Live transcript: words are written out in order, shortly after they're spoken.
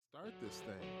Start this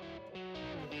thing.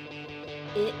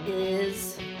 It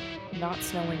is not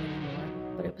snowing anymore,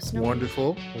 but it was snowing.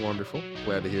 Wonderful, wonderful.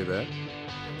 Glad to hear that.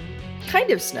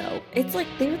 Kind of snow. It's like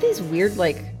they were these weird,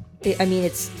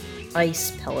 it's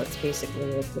ice pellets basically,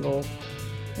 like little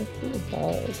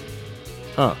balls.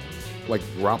 Huh. Like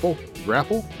grapple?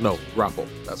 Grapple? No, grapple.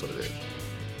 That's what it is.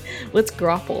 What's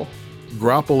grapple?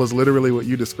 Grapple is literally what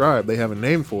you described. They have a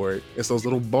name for it. It's those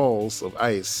little balls of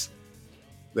ice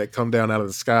that come down out of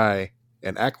the sky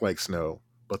and act like snow,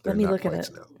 but they're Let me not look at like it.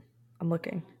 snow. I'm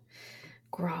looking.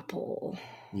 Grapple.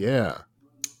 Yeah.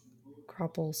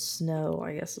 Grapple snow,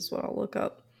 I guess is what I'll look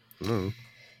up. Mm.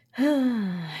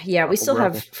 Yeah, we still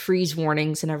grapple. have freeze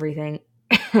warnings and everything.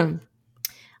 Kind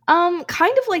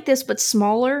of like this, but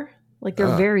smaller. Like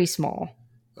they're very small.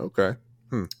 Okay.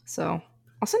 So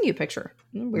I'll send you a picture.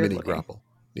 Weird Mini looking. grapple.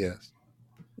 Yes.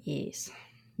 Yes.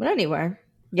 But anyway.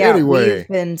 Yeah, Anyway. we've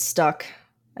been stuck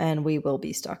and we will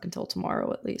be stuck until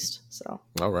tomorrow at least. So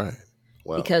All right.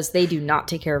 Well. because they do not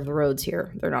take care of the roads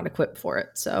here. They're not equipped for it.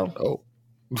 So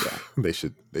yeah. they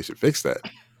should fix that.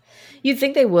 You'd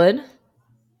think they would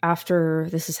after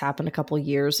this has happened a couple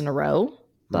years in a row,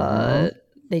 but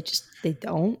they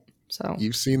don't. So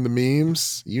you've seen the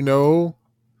memes,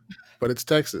 but it's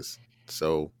Texas.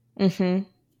 So they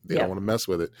don't want to mess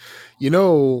with it.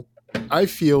 I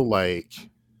feel like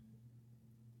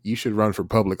you should run for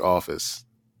public office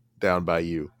down by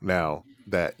you now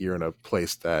that you're in a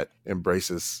place that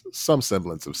embraces some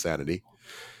semblance of sanity.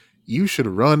 You should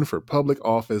run for public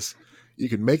office. You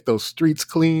can make those streets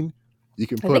clean. You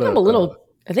can put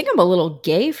I think I'm a little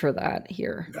gay for that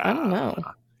here. I don't know.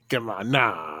 Come on,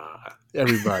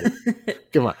 everybody.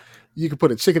 Come on. You can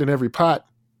put a chicken in every pot.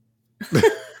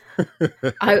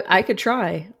 I could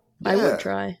try. Yeah. I would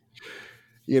try.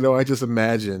 I just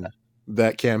imagine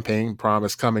that campaign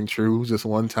promise coming true just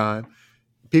one time.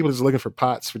 People just looking for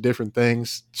pots for different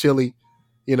things. Chili,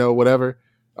 whatever.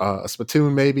 A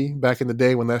spittoon maybe back in the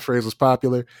day when that phrase was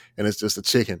popular. And it's just a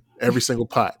chicken. Every single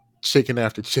pot. Chicken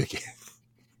after chicken.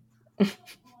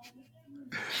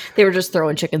 They were just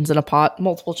throwing chickens in a pot,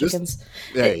 multiple chickens.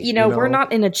 We're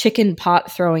not in a chicken pot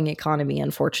throwing economy,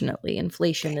 unfortunately.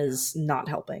 Inflation is not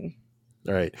helping.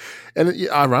 Right. And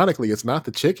ironically, it's not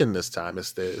the chicken this time.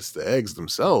 It's the eggs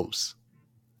themselves.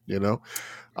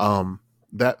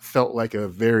 That felt like a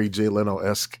very Jay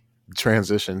Leno-esque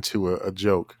transition to a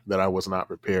joke that I was not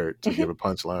prepared to give a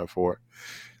punchline for.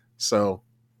 So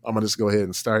I'm going to just go ahead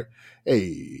and start.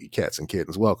 Hey, cats and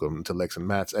kittens, welcome to Lex and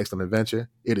Matt's Excellent Adventure.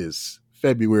 It is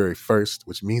February 1st,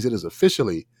 which means it is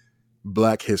officially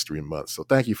Black History Month. So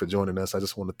thank you for joining us. I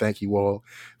just want to thank you all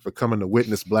for coming to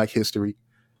witness Black history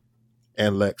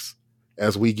and Lex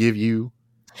as we give you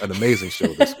an amazing show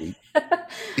this week.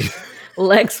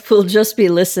 Lex will just be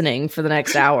listening for the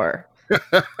next hour.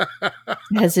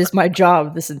 As is my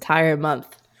job this entire month.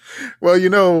 Well,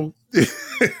 it'd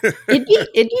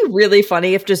be really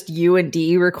funny if just you and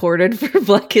Dee recorded for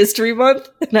Black History Month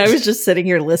and I was just sitting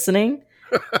here listening.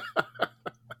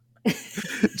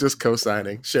 Just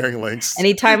co-signing, sharing links.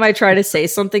 Anytime I try to say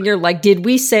something, you're like, did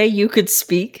we say you could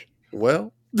speak?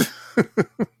 Well,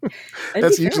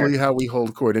 that's usually how we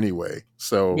hold court anyway.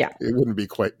 So It wouldn't be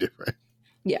quite different.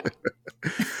 Yeah.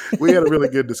 We had a really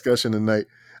good discussion tonight.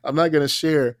 I'm not going to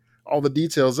share all the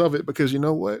details of it because you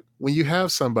know what? When you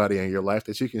have somebody in your life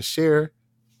that you can share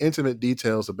intimate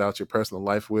details about your personal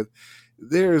life with,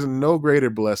 there is no greater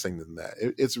blessing than that.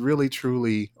 It's really,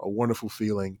 truly a wonderful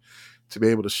feeling to be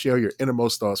able to share your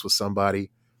innermost thoughts with somebody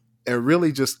and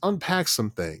really just unpack some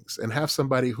things and have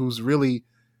somebody who's really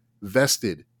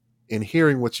vested in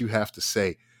hearing what you have to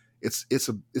say. It's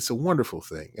a wonderful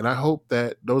thing. And I hope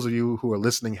that those of you who are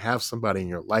listening have somebody in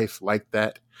your life like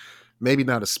that. Maybe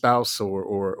not a spouse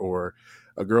or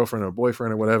a girlfriend or a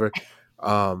boyfriend or whatever,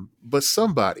 but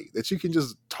somebody that you can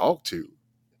just talk to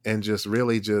and just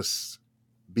really just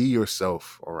be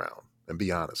yourself around and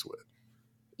be honest with.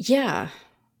 Yeah.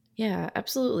 Yeah,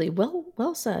 absolutely.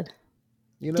 Well said.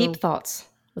 Deep thoughts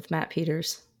with Matt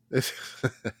Peters. It's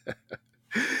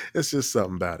just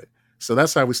something about it. So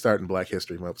that's how we start in Black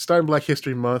History Month. Starting Black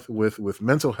History Month with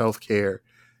mental health care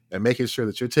and making sure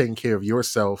that you're taking care of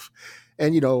yourself.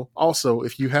 And, also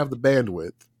if you have the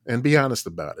bandwidth, and be honest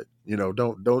about it,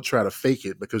 don't try to fake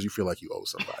it because you feel like you owe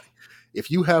somebody.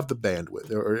 If you have the bandwidth,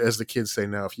 or as the kids say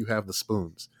now, if you have the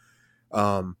spoons,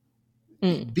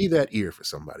 be that ear for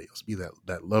somebody else, be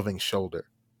that loving shoulder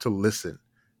to listen,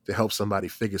 to help somebody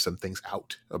figure some things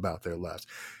out about their lives.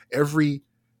 Every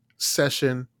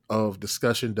session of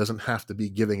discussion doesn't have to be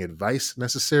giving advice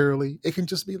necessarily. It can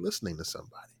just be listening to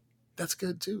somebody. That's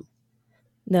good too.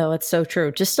 No, it's so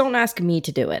true. Just don't ask me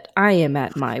to do it. I am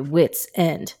at my wit's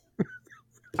end.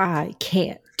 I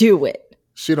can't do it.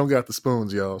 She don't got the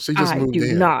spoons, y'all. She just moved in. I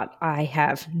do not. I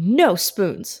have no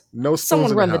spoons. No spoons.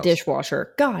 Someone in run the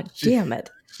dishwasher. God damn it.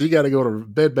 She got to go to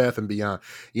Bed Bath & Beyond.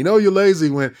 You know you're lazy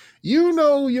when you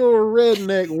know you're a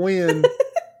redneck when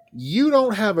you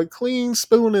don't have a clean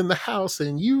spoon in the house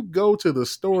and you go to the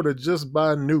store to just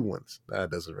buy new ones. That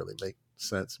doesn't really make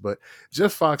sense. But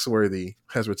Jeff Foxworthy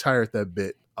has retired that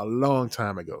bit a long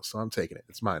time ago, so I'm taking it.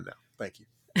 It's mine now. Thank you.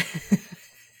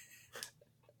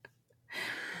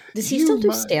 Does he still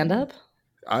do stand-up?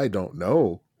 I don't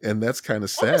know. And that's kind of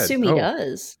sad. I assume he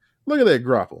does. Look at that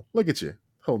grapple. Look at you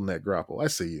holding that grapple. I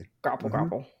see you.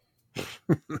 Grapple.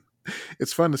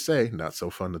 It's fun to say, not so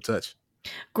fun to touch.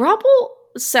 Grapple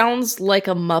sounds like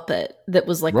a Muppet that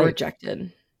was like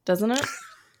rejected, doesn't it?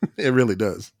 It really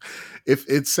does. If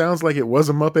it sounds like it was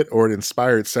a Muppet or it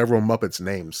inspired several Muppets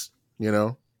names, you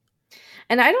know?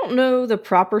 And I don't know the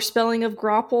proper spelling of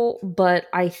grapple, but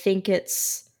I think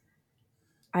it's,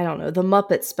 I don't know, the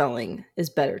Muppet spelling is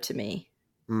better to me.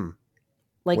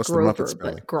 Like What's Grover,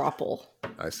 but grapple.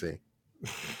 I see.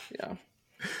 Yeah.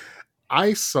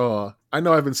 I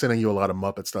know I've been sending you a lot of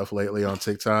Muppet stuff lately on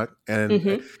TikTok,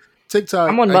 and TikTok.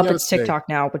 I'm on Muppets TikTok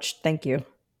now, which thank you.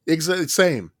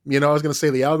 Same. You know, I was going to say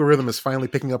the algorithm is finally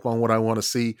picking up on what I want to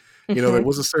see. You know, there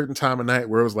was a certain time of night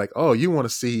where it was like, oh, you want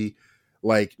to see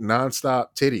like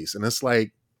nonstop titties. And it's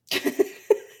like,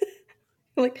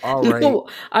 like, all right. No,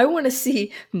 I want to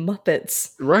see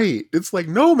Muppets. Right. It's like,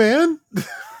 no, man.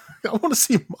 I want to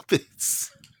see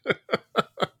Muppets.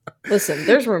 Listen,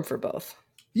 there's room for both.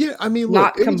 Yeah, I mean,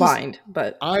 not combined,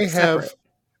 but I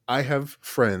have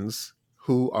friends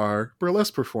who are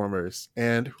burlesque performers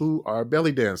and who are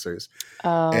belly dancers,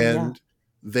 and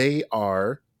they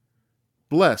are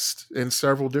blessed in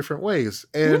several different ways.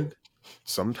 And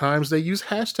sometimes they use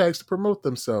hashtags to promote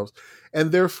themselves,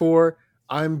 and therefore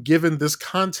I'm given this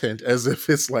content as if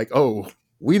it's like, oh,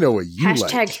 we know what you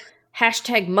like.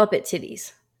 Hashtag Muppet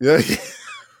titties. Yeah.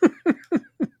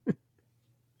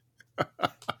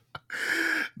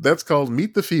 That's called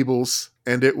Meet the Feebles,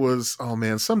 and it was, oh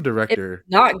man, some director. It's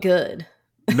not good.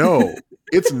 No,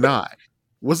 it's not.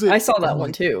 Was it? I saw that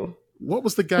one too. What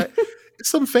was the guy?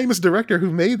 Some famous director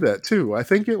who made that too. I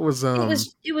think it was.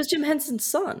 It was Jim Henson's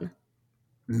son.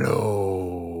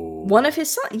 No. One of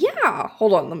his sons. Yeah.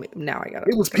 Hold on. Now I got it.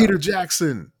 It was Peter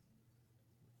Jackson.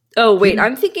 Oh wait,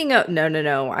 I'm thinking of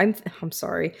no. I'm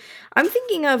sorry. I'm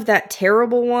thinking of that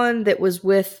terrible one that was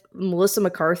with Melissa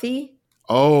McCarthy.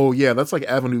 Oh yeah, that's like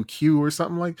Avenue Q or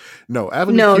something like. No,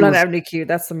 Avenue. No, Q not Avenue Q.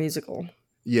 That's the musical.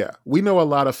 Yeah, we know a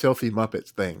lot of Filthy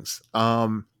Muppets things.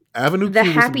 Avenue the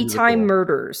Q Happy Time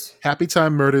Murders. Happy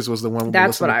Time Murders was the one with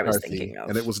That's Melissa what McCarthy, I was thinking of.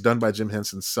 And it was done by Jim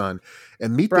Henson's son.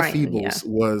 And Meet the Feebles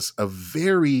was a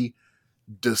very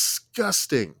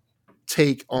disgusting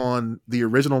take on the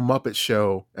original Muppet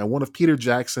Show and one of Peter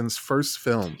Jackson's first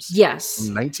films. Yes.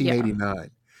 In 1989. Yeah.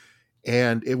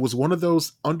 And it was one of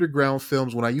those underground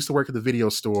films. When I used to work at the video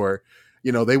store,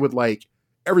 you know, they would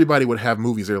everybody would have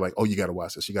movies. They're like, oh, you got to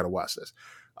watch this. You got to watch this.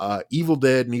 Evil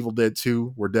Dead and Evil Dead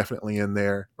 2 were definitely in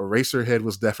there. Eraserhead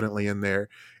was definitely in there.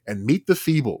 And Meet the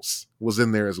Feebles was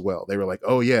in there as well. They were like,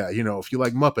 oh yeah, you know, if you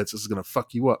like Muppets, this is going to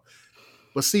fuck you up.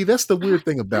 But see, that's the weird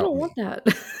thing about me. I don't want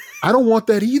that. I don't want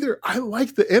that either. I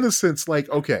like the innocence. Like,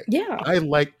 okay. Yeah. I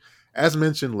like, as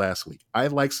mentioned last week, I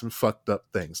like some fucked up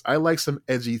things. I like some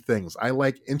edgy things. I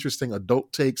like interesting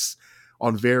adult takes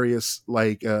on various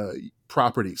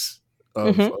properties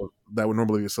of that would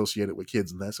normally be associated with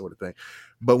kids and that sort of thing.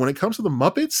 But when it comes to the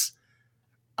Muppets,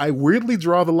 I weirdly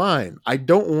draw the line. I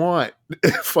don't want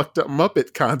fucked up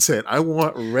Muppet content. I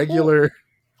want regular,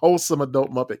 wholesome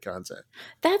adult Muppet content.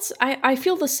 I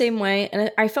feel the same way.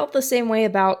 And I felt the same way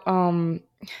about,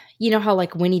 you know how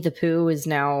like Winnie the Pooh is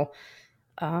now,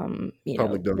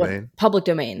 public domain. Public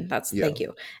domain. Thank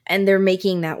you. And they're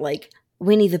making that like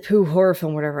Winnie the Pooh horror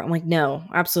film, whatever. I'm like, no,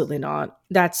 absolutely not.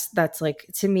 That's like,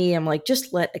 to me, I'm like,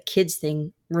 just let a kid's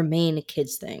thing remain a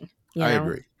kid's thing. You know? I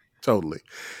agree. Totally.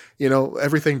 You know,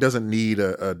 everything doesn't need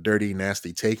a dirty,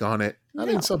 nasty take on it. No. I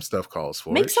mean, some stuff calls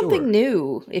for Make it. Something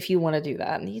new if you want to do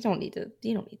that. And you don't need to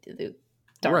do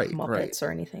dark Muppets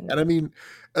or anything. And I mean,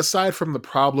 aside from the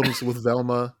problems with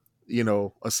Velma, you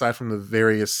know, aside from the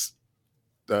various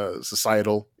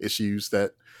societal issues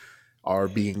that are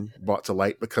being brought to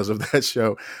light because of that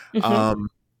show,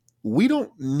 we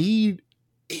don't need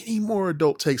any more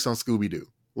adult takes on Scooby-Doo.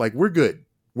 Like, we're good.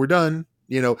 We're done.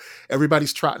 You know,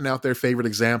 everybody's trotting out their favorite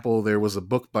example. There was a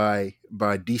book by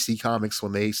DC Comics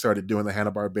when they started doing the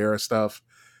Hanna-Barbera stuff.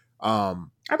 And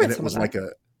it was like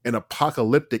an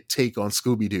apocalyptic take on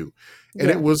Scooby-Doo. And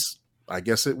it was, I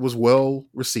guess it was well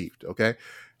received. Okay.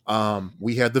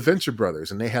 We had the Venture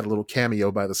Brothers, and they had a little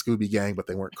cameo by the Scooby Gang, but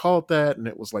they weren't called that, and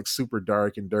it was like super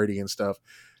dark and dirty and stuff.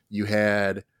 You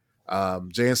had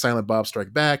Jay and Silent Bob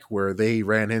Strike Back, where they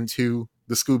ran into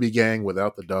the Scooby Gang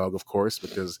without the dog, of course,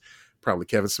 because probably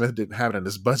Kevin Smith didn't have it in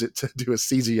his budget to do a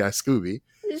CGI Scooby.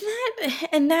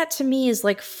 That to me is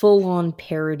like full on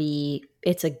parody.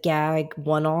 It's a gag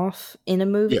one-off in a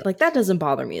movie. Yeah. Like that doesn't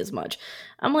bother me as much.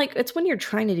 I'm like, it's when you're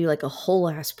trying to do like a whole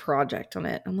ass project on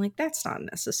it. I'm like, that's not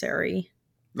necessary.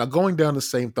 Now, going down the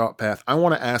same thought path, I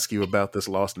want to ask you about this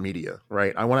lost media,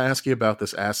 right? I want to ask you about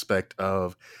this aspect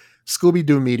of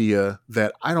Scooby-Doo media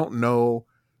that I don't know.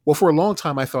 Well, for a long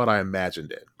time, I thought I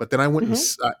imagined it, but then I went and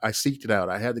I seeked it out.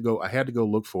 I had to go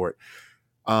look for it.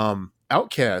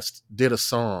 Outkast did a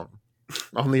song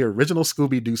on the original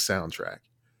Scooby-Doo soundtrack,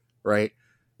 right?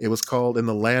 It was called "In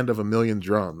the Land of a Million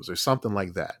Drums" or something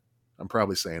like that. I'm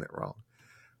probably saying it wrong.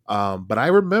 But I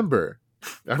remembered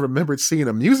seeing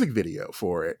a music video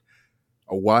for it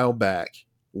a while back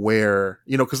where,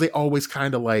 because they always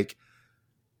kind of like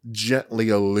gently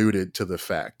alluded to the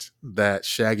fact that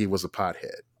Shaggy was a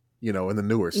pothead, in the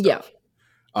newer stuff.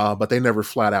 Yeah. But they never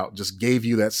flat out just gave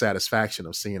you that satisfaction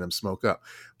of seeing him smoke up.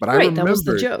 But I remember that was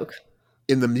the joke.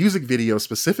 In the music video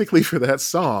specifically for that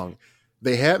song,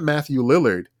 they had Matthew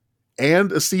Lillard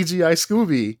and a CGI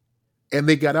Scooby, and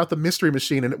they got out the mystery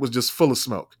machine and it was just full of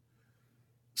smoke.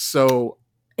 So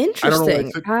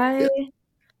interesting.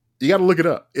 You got to look it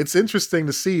up. It's interesting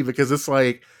to see because it's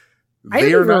like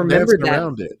they are not dancing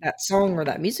around it. That song or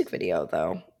that music video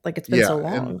though, like it's been so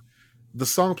long. The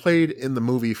song played in the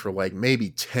movie for like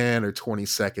maybe 10 or 20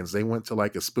 seconds. They went to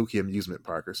like a spooky amusement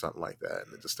park or something like that,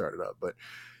 and it just started up. But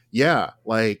yeah,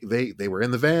 like they were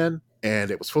in the van and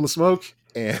it was full of smoke,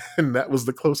 and that was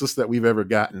the closest that we've ever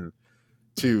gotten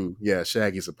to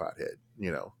Shaggy's a pothead,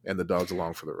 and the dog's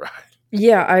along for the ride.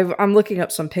 Yeah, I'm looking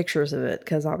up some pictures of it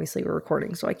because obviously we're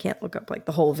recording, so I can't look up like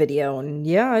the whole video. And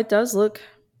yeah, it does look.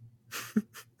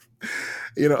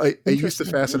 It used to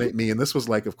fascinate me, and this was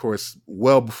like, of course,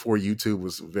 well before YouTube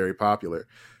was very popular.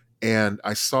 And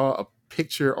I saw a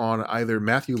picture on either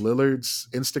Matthew Lillard's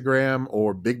Instagram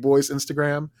or Big Boy's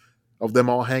Instagram of them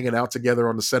all hanging out together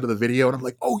on the set of the video. And I'm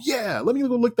like, oh yeah, let me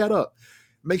go look that up.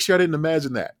 Make sure I didn't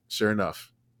imagine that. Sure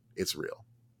enough, it's real.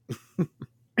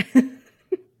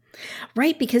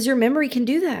 Right, because your memory can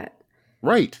do that.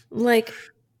 Right. Like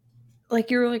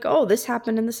you're like, oh, this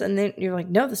happened in this, and then you're like,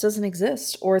 no, this doesn't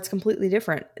exist, or it's completely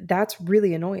different. That's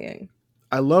really annoying.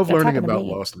 I love learning about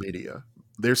lost media.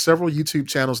 There's several YouTube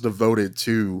channels devoted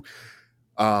to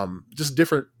just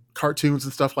different cartoons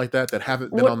and stuff like that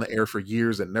haven't been on the air for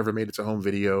years and never made it to home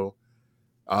video.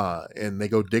 And they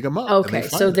go dig them up. Okay,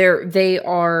 so they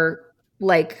are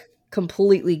like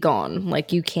completely gone.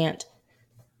 Like you can't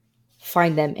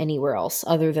find them anywhere else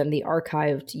other than the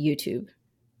archived YouTube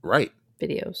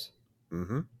videos.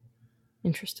 Mm-hmm.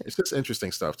 Interesting. It's just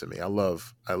interesting stuff to me. I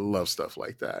love stuff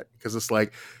like that because it's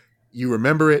like you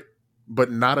remember it,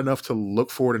 but not enough to look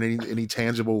for it in any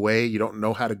tangible way. You don't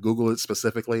know how to Google it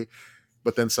specifically,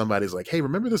 but then somebody's like, "Hey,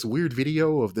 remember this weird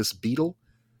video of this beetle,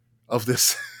 of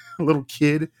this little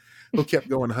kid who kept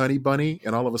going honey bunny,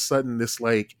 and all of a sudden this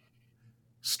like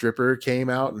stripper came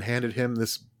out and handed him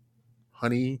this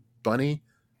honey bunny,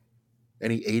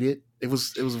 and he ate it." It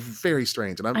was very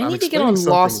strange, and I need to get on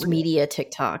Lost Media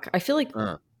TikTok. I feel like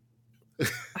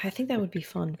I think that would be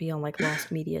fun to be on like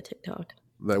Lost Media TikTok.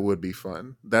 That would be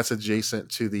fun. That's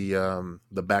adjacent to the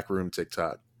Backroom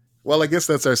TikTok. Well, I guess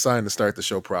that's our sign to start the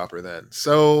show proper then.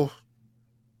 So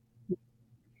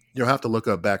you'll have to look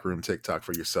up Backroom TikTok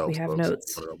for yourselves. We have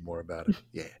notes. To know more about it.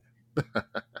 Yeah.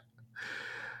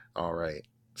 All right.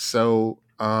 So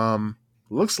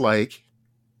looks like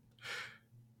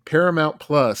Paramount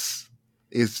Plus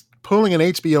is pulling an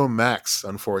HBO Max,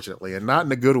 unfortunately, and not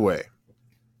in a good way.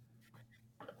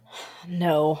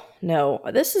 No.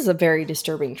 This is a very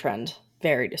disturbing trend.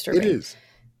 Very disturbing. It is.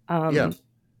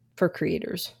 For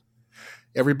creators.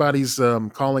 Everybody's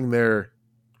calling their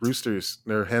roosters,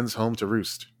 their hens home to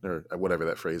roost, or whatever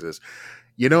that phrase is.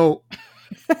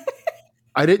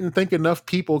 I didn't think enough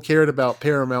people cared about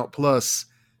Paramount Plus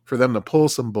for them to pull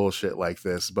some bullshit like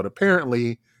this, but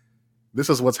apparently this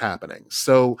is what's happening.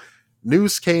 So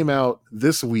news came out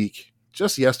this week,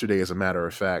 just yesterday as a matter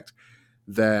of fact,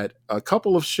 that a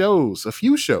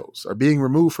few shows are being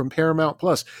removed from Paramount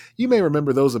Plus. You may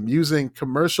remember those amusing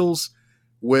commercials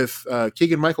with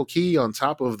Keegan-Michael Key on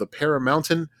top of the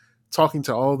Paramountain talking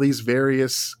to all these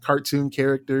various cartoon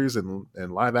characters and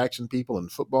live action people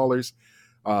and footballers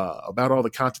about all the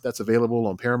content that's available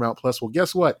on Paramount Plus. Well,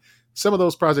 guess what? Some of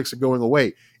those projects are going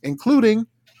away, including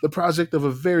the project of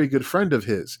a very good friend of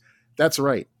his. That's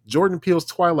right. Jordan Peele's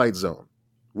Twilight Zone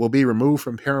will be removed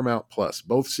from Paramount Plus,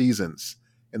 both seasons,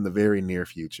 in the very near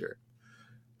future.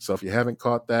 So if you haven't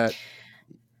caught that,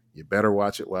 you better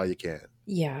watch it while you can.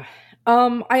 Yeah.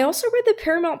 I also read that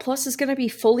Paramount Plus is going to be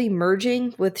fully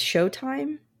merging with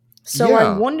Showtime. So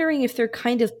I'm Yeah, wondering if they're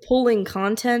kind of pulling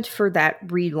content for that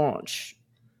relaunch.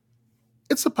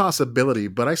 it's a possibility,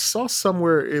 but I saw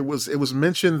somewhere it was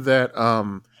mentioned that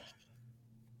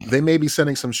they may be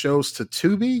sending some shows to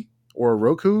Tubi or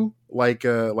Roku, like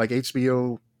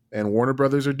HBO and Warner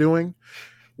Brothers are doing,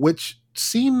 which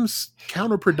seems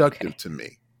counterproductive Okay. to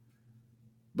me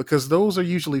because those are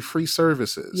usually free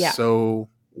services. Yeah. So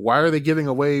why are they giving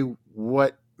away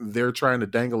what they're trying to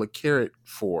dangle a carrot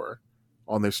for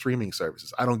on their streaming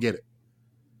services? I don't get it.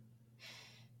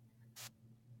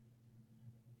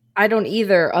 I don't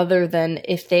either, other than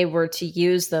if they were to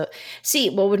use the. See,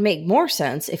 what would make more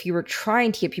sense if you were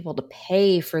trying to get people to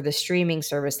pay for the streaming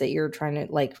service that you're trying to,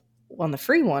 like, on the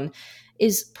free one,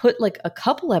 is put like a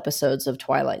couple episodes of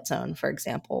Twilight Zone, for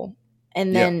example.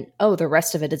 And Yeah. then, the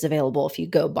rest of it is available if you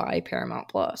go buy Paramount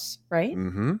Plus, right?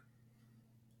 Mm-hmm.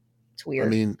 It's I weird.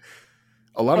 mean,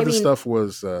 a lot I of this mean, stuff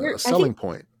was a I think selling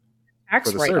point for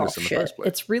tax the write service off in the shit. first place.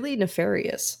 It's really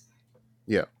nefarious.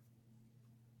 Yeah.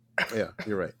 Yeah,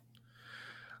 you're right.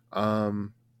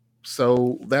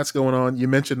 So that's going on. You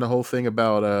mentioned the whole thing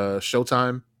about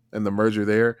Showtime and the merger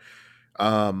there.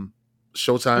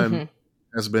 Showtime Hmm.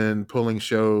 has been pulling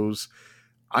shows.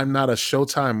 I'm not a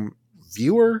Showtime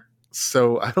viewer,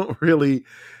 so I don't really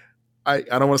I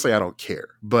don't want to say I don't care,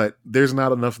 but there's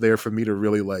not enough there for me to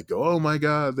really like go, oh my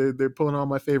god, they're pulling all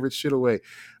my favorite shit away.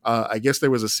 I guess there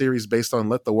was a series based on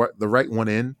Let the Right One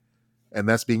In, and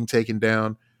that's being taken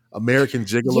down. American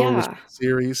Gigolo was a Yeah.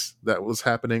 series that was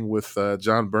happening with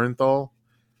John Bernthal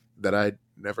that I'd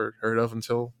never heard of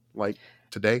until like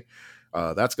today.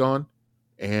 That's gone.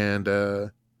 And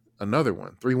another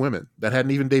one, Three Women, that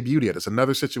hadn't even debuted yet. It's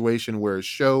another situation where a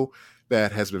show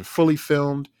that has been fully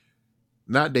filmed,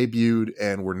 not debuted,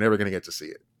 and we're never going to get to see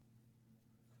it.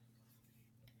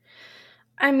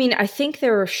 I mean, I think they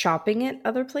were shopping it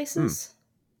other Hmm, places.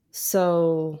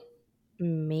 So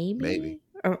maybe.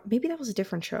 maybe that was a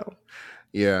different show.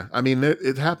 Yeah, I mean,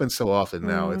 it happens so often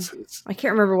now. Mm, It's I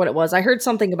can't remember what it was. I heard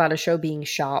something about a show being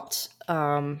shopped.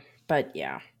 But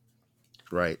yeah.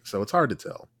 right. So it's hard to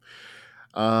tell.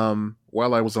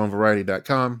 While I was on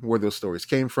Variety.com, where those stories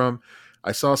came from,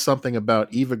 I saw something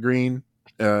about Eva Green.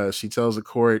 She tells the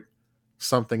court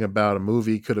something about a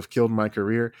movie could have killed my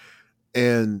career.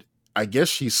 And I guess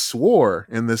she swore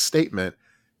in this statement.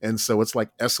 And so it's like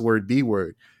S word, B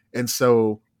word. And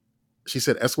so she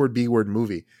said S word, B word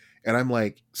movie. And I'm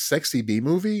like, sexy B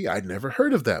movie? I'd never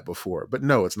heard of that before. But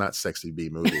no, it's not sexy B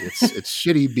movie. It's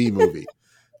shitty B movie,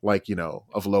 like, of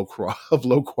of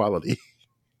low quality.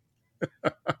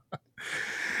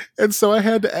 And so I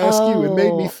had to ask you, it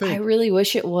made me Oh, I think. really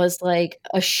wish it was like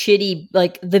a shitty,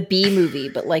 like the B movie,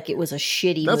 but like it was a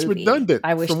shitty That's movie. redundant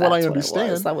I wish from what I that's what it was.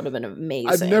 understand. That would have been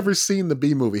I've never amazing. seen the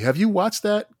B movie. Have you watched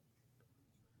that?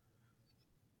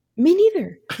 Me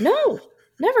neither. No,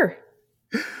 never.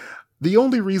 The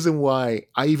only reason why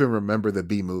I even remember the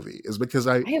B movie is because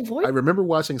I I avoid. I remember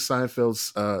watching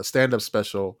Seinfeld's stand-up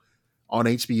special on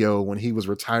HBO when he was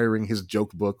retiring his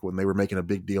joke book when they were making a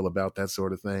big deal about that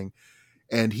sort of thing.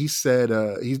 And he said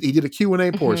he did a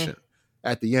Q&A Mhm. portion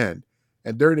at the end.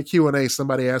 And during the Q&A,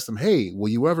 somebody asked him, "Hey, do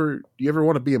you ever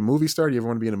want to be a movie star? Do you ever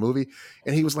want to be in a movie?"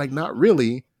 And he was like, "Not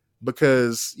really,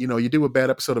 because, you do a bad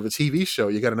episode of a TV show,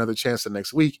 you got another chance the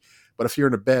next week. But if you're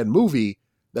in a bad movie,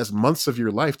 that's months of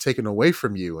your life taken away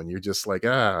from you. And you're just like,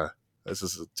 this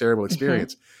is a terrible Mhm.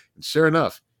 experience." And sure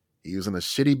enough, he was in a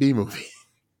shitty B movie.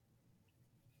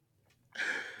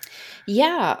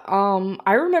 Yeah,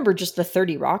 I remember just the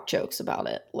 30 Rock jokes about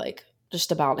it, like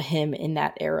just about him in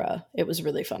that era. It was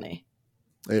really funny.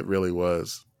 It really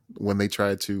was. When they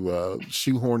tried to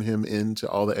shoehorn him into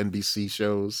all the NBC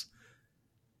shows,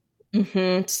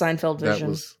 Seinfeld that Vision.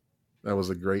 was that was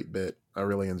a great bit. I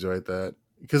really enjoyed that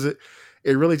because it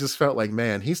really just felt like,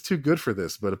 man, he's too good for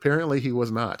this, but apparently he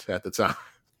was not at the time.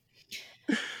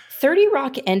 30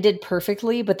 Rock ended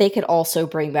perfectly, but they could also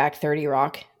bring back 30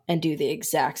 Rock and do the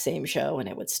exact same show and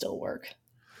it would still work.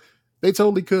 They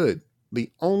totally could. The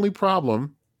only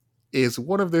problem is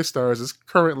one of their stars is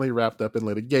currently wrapped up in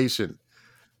litigation.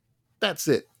 That's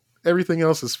it. Everything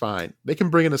else is fine. They can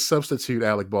bring in a substitute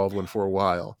Alec Baldwin for a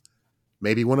while.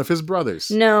 Maybe one of his brothers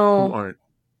who No, aren't,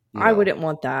 I wouldn't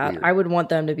want that. weird. I would want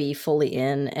them to be fully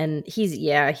in. And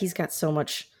he's got so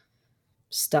much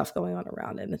stuff going on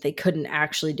around him that they couldn't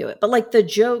actually do it. But like the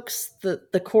jokes,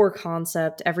 the core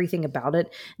concept, everything about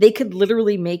it, they could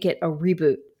literally make it a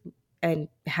reboot and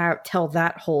tell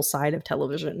that whole side of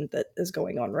television that is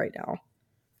going on right now.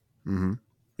 Mm-hmm.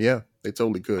 Yeah, they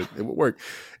totally could. It would work.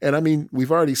 And I mean,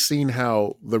 we've already seen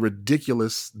how the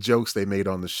ridiculous jokes they made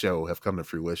on the show have come to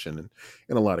fruition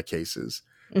in a lot of cases.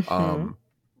 Mm-hmm.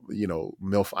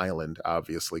 MILF Island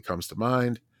obviously comes to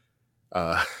mind,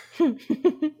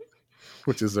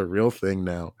 which is a real thing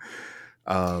now.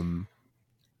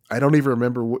 I don't even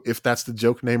remember if that's the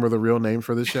joke name or the real name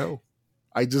for the show.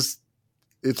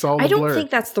 It's all a blur. I don't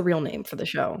think that's the real name for the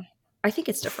show. I think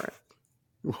it's different.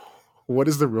 What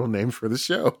is the real name for the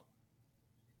show?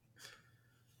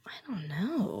 I don't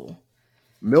know.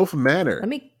 MILF Manor.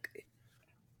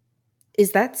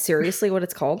 Is that seriously what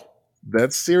it's called?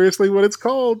 That's seriously what it's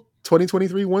called.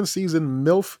 2023 one season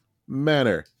MILF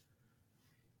Manor.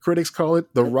 Critics call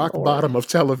it the rock bottom of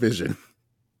television.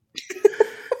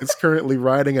 It's currently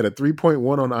riding at a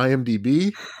 3.1 on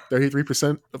IMDb.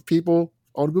 33% of people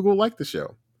on Google like the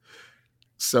show.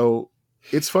 So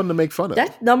it's fun to make fun of.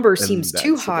 That number seems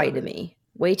too high to me.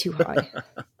 Way too high.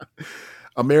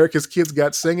 America's Kids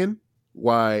Got Singing.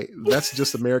 Why, that's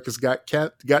just America's Got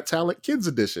Talent Kids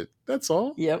Edition. That's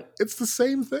all. Yep. It's the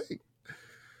same thing.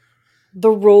 The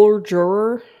Roller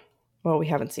Juror. Well, we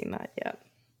haven't seen that yet.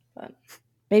 But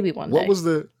maybe one day.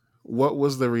 What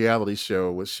was the reality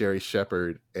show with Sherry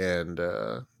Shepherd and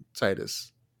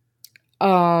Titus?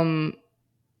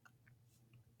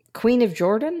 Queen of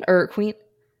Jordan or Queen.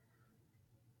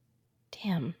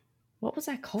 Damn, what was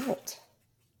that called?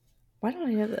 Why don't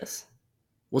I know this?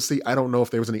 Well, see, I don't know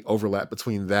if there was any overlap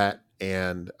between that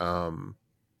and I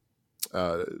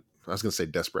was going to say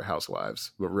Desperate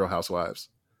Housewives, but Real Housewives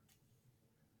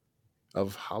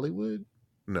of Hollywood.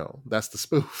 No, that's the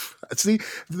spoof. See,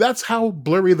 that's how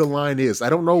blurry the line is. I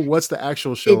don't know what's the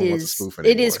actual show and what's the spoof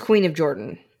anymore. It is Queen of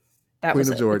Jordan.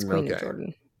 Queen of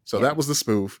Jordan. So that was the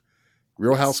spoof.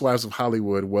 Real Housewives of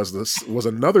Hollywood was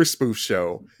another spoof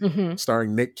show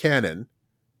starring Nick Cannon,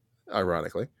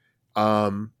 ironically.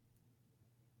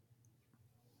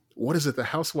 What is it? The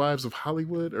Housewives of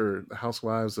Hollywood or the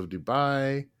Housewives of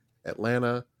Dubai,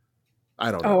 Atlanta?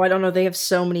 I don't know. Oh, I don't know. They have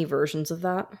so many versions of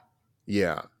that.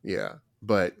 Yeah.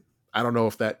 But I don't know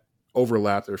if that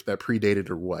overlapped or if that predated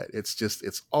or what. It's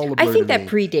all a blur. I think that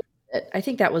predated it. I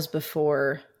think that was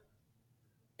before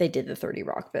they did the 30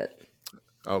 Rock bit.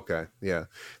 Okay, yeah.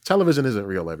 Television isn't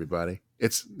real, everybody.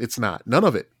 It's not. None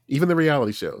of it. Even the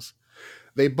reality shows.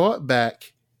 They bought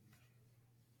back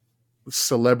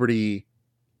Celebrity,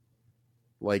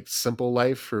 like Simple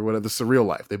Life or whatever, the Surreal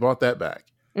Life. They bought that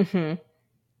back. Mm-hmm.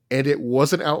 And it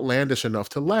wasn't outlandish enough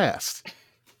to last.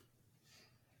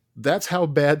 That's how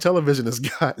bad television has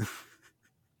gotten.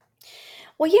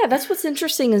 Well, yeah, that's what's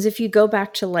interesting is if you go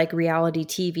back to like reality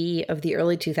TV of the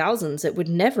early 2000s, it would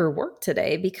never work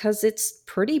today because it's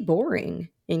pretty boring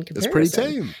in comparison. It's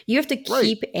pretty tame. You have to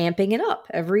keep amping it up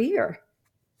every year.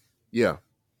 Yeah.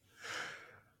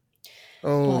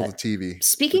 Oh, the TV.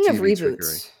 Speaking of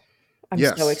reboots,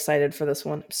 trickery. I'm so excited for this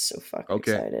one. I'm so fucking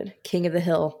excited. King of the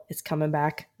Hill is coming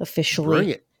back officially. Bring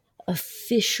it.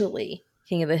 Officially,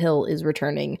 King of the Hill is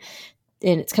returning.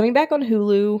 And it's coming back on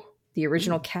Hulu. The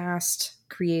original cast,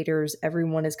 creators,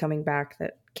 everyone is coming back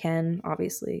that can,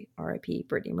 obviously, R.I.P.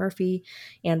 Brittany Murphy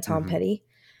and Tom Petty,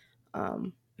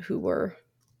 who were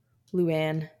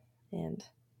Luann and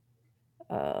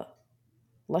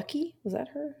Lucky. Was that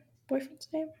her boyfriend's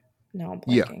name? No, I'm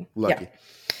blanking. Yeah, Lucky. Yeah.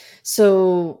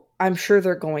 So I'm sure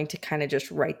they're going to kind of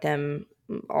just write them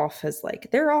off as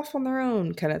like, they're off on their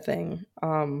own kind of thing.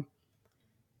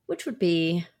 Which would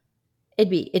be... It'd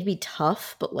be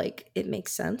tough, but like it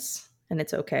makes sense and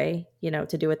it's okay,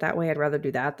 to do it that way. I'd rather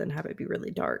do that than have it be really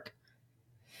dark.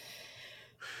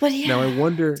 But yeah, now I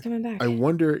wonder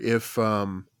if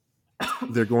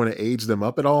they're going to age them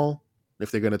up at all, if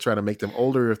they're going to try to make them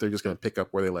older, if they're just going to pick up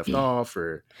where they left off,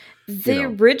 or the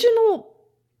original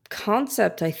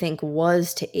concept I think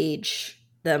was to age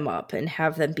them up and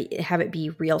have it be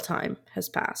real time has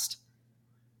passed.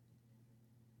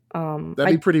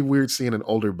 That'd be pretty weird seeing an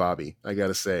older Bobby, I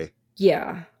gotta say.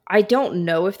 Yeah. I don't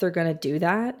know if they're gonna do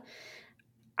that.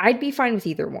 I'd be fine with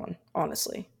either one,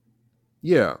 honestly.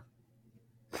 Yeah.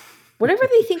 Whatever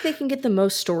they think they can get the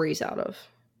most stories out of.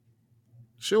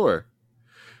 Sure.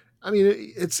 I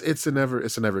mean, it's an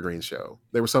evergreen show.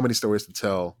 There were so many stories to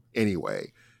tell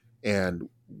anyway. And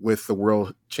with the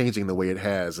world changing the way it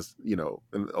has,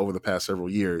 over the past several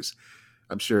years,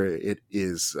 I'm sure it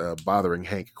is bothering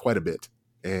Hank quite a bit.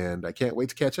 And I can't wait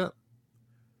to catch up.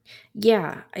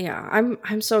 Yeah.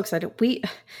 I'm so excited. We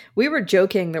were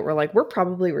joking that we're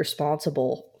probably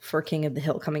responsible for King of the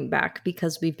Hill coming back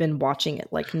because we've been watching it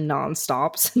like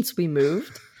nonstop since we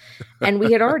moved, and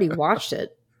we had already watched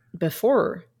it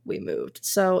before we moved.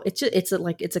 So it's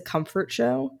a comfort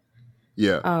show.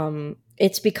 Yeah.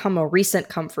 It's become a recent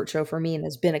comfort show for me and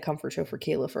has been a comfort show for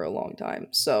Kayla for a long time.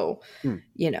 So, Hmm.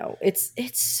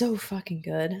 it's so fucking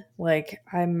good. Like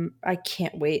I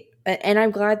can't wait. And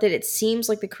I'm glad that it seems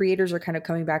like the creators are kind of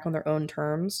coming back on their own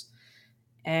terms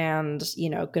and,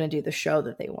 going to do the show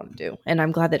that they want to do. And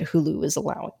I'm glad that Hulu is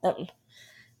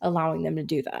allowing them to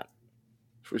do that.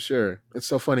 For sure. It's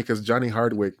so funny because Johnny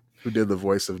Hardwick, who did the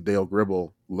voice of Dale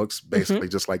Gribble, looks basically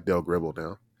just like Dale Gribble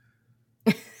now.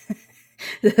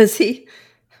 Does he?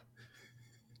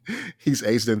 He's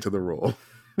aged into the role.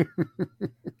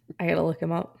 I gotta look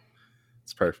him up.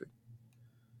 It's perfect.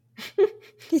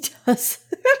 He does.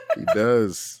 He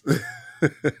does.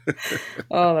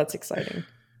 Oh, that's exciting.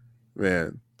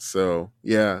 Man. So,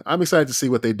 yeah, I'm excited to see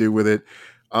what they do with it.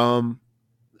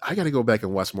 I got to go back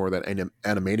and watch more of that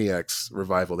Animaniacs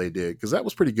revival they did because that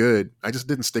was pretty good. I just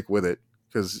didn't stick with it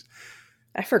because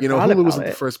I forgot Hulu about wasn't it.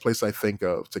 the first place I think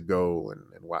of to go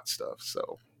and watch stuff.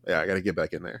 So, yeah, I got to get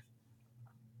back in there.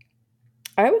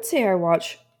 I would say I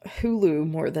watch Hulu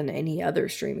more than any other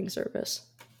streaming service.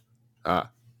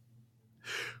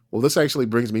 Well, this actually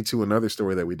brings me to another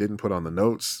story that we didn't put on the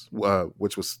notes,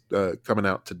 which was coming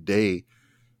out today.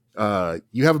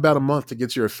 You have about a month to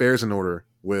get your affairs in order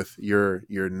with your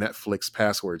Netflix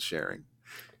password sharing,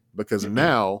 because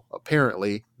now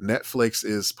apparently Netflix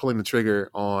is pulling the trigger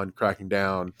on cracking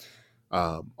down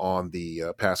on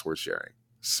the password sharing.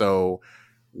 So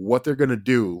what they're going to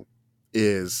do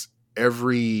is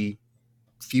every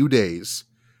few days,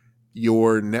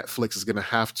 your Netflix is going to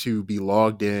have to be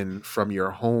logged in from your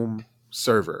home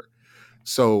server.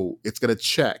 So it's going to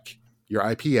check your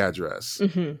IP address.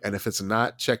 And if it's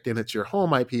not checked in at your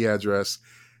home IP address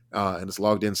and it's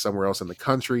logged in somewhere else in the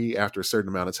country after a certain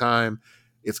amount of time,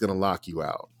 it's going to lock you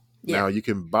out. Yeah. Now you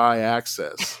can buy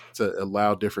access to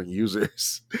allow different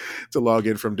users to log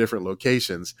in from different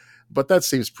locations, but that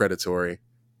seems predatory.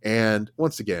 And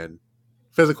once again,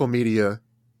 physical media,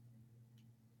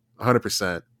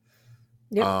 100%.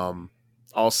 Yep.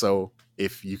 Also,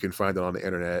 if you can find it on the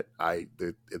internet,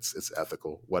 it's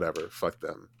ethical. Whatever, fuck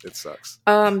them. It sucks.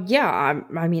 Yeah.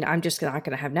 I'm just not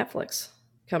gonna have Netflix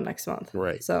come next month.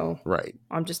 Right. So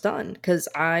I'm just done because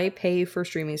I pay for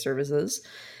streaming services,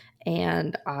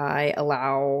 and I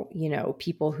allow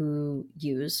people who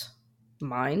use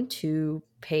mine to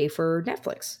pay for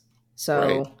Netflix.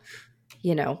 So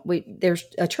there's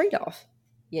a trade-off.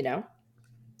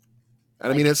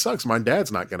 And I mean, it sucks. My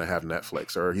dad's not going to have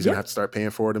Netflix, or he's going to have to start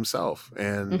paying for it himself.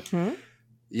 And,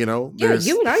 you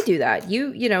and I do that.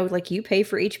 You pay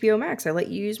for HBO Max. I let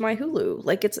you use my Hulu.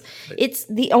 Like it's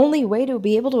the only way to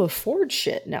be able to afford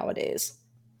shit nowadays.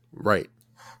 Right.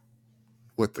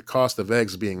 With the cost of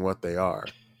eggs being what they are,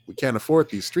 we can't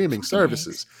afford these streaming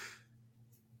services.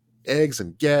 Eggs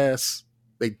and gas.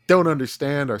 They don't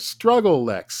understand our struggle,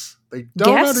 Lex. They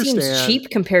don't understand. Gas seems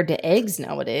cheap compared to eggs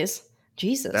nowadays.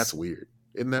 Jesus. That's weird.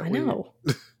 Isn't that weird? I know.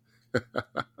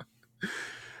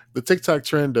 The TikTok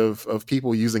trend of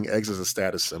people using eggs as a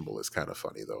status symbol is kind of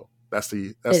funny, though. That's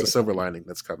the silver lining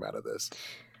that's come out of this.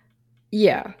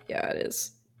 Yeah, it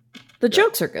is. The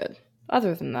jokes are good.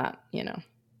 Other than that,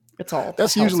 it's all.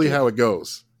 That's usually how it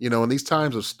goes. In these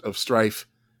times of strife,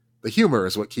 the humor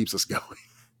is what keeps us going.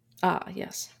 Ah,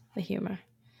 yes, the humor.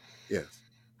 Yes.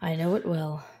 I know it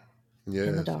well. Yeah.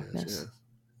 In the darkness. Yes.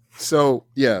 So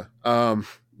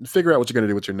figure out what you're going to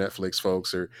do with your Netflix,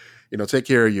 folks, or take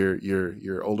care of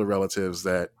your older relatives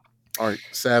that aren't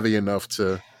savvy enough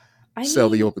to sell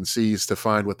the open seas to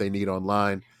find what they need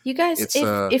online. You guys,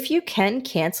 if you can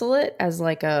cancel it as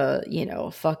like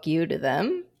a fuck you to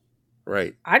them,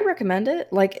 right? I'd recommend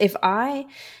it. Like if I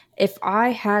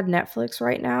had Netflix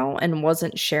right now and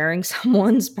wasn't sharing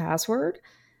someone's password,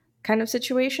 kind of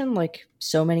situation, like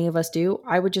so many of us do,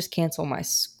 I would just cancel my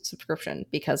subscription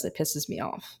because it pisses me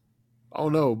off. Oh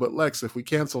no, but Lex, if we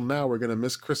cancel now, we're going to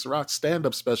miss Chris Rock's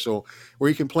stand-up special where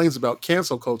he complains about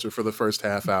cancel culture for the first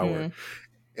half hour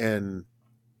and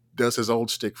does his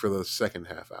old shtick for the second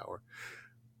half hour.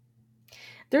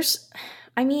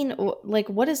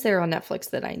 What is there on Netflix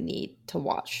that I need to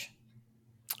watch?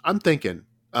 I'm thinking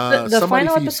the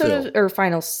final episode or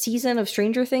final season of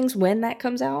Stranger Things, when that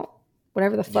comes out,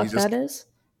 whatever the fuck that is.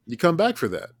 You come back for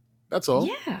that. That's all.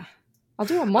 Yeah. I'll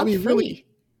do a month free. Really,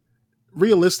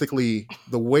 realistically,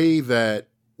 the way that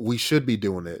we should be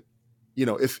doing it,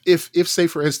 if say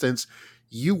for instance,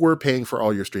 you were paying for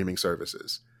all your streaming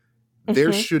services,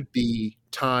 there should be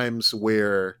times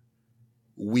where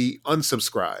we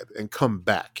unsubscribe and come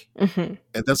back. And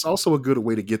that's also a good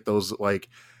way to get those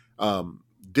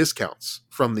discounts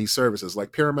from these services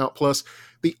like Paramount Plus.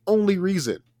 The only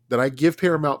reason that I give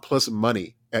Paramount Plus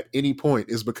money at any point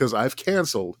is because I've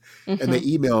canceled and they Mm-hmm.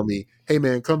 email me, hey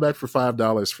man, come back for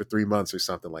 $5 for 3 months or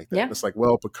something like that. And Yeah. it's like,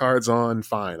 well, Picard's on,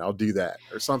 fine, I'll do that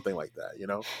or something like that, you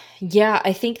know? Yeah,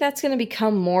 I think that's going to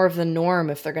become more of the norm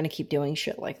if they're going to keep doing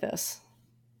shit like this.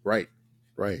 Right.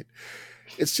 Right.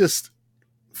 It's just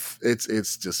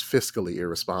it's just fiscally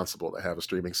irresponsible to have a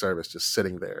streaming service just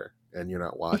sitting there and you're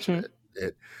not watching Mm-hmm.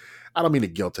 it. I don't mean to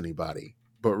guilt anybody,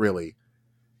 but really,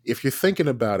 if you're thinking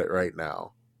about it right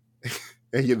now,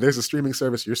 and there's a streaming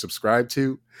service you're subscribed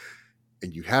to,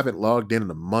 and you haven't logged in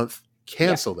a month,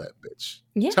 cancel that bitch.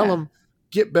 Tell Yeah. them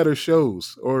get better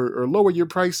shows or lower your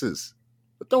prices,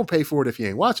 but don't pay for it if you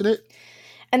ain't watching it.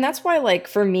 And that's why, like,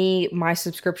 for me, my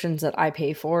subscriptions that I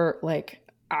pay for, like,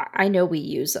 I know we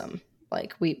use them.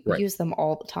 Like, we Right. use them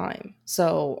all the time.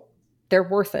 So they're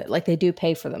worth it. Like, they do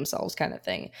pay for themselves, kind of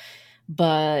thing.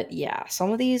 But yeah,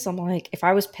 some of these, I'm like, if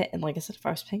I was paying, like I said, if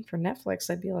I was paying for Netflix,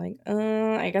 I'd be like,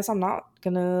 I guess I'm not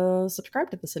gonna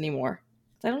subscribe to this anymore.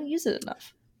 I don't use it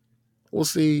enough. Well,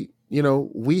 see,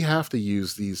 we have to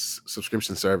use these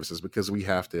subscription services because we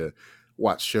have to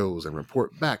watch shows and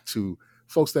report back to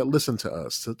folks that listen to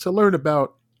us to learn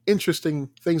about interesting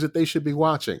things that they should be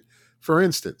watching. For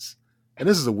instance, and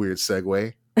this is a weird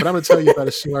segue, but I'm going to tell you about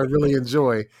a show I really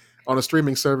enjoy on a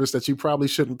streaming service that you probably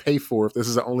shouldn't pay for if this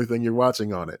is the only thing you're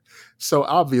watching on it. So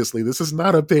obviously, this is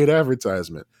not a paid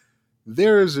advertisement.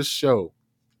 There is a show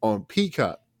on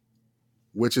Peacock,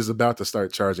 which is about to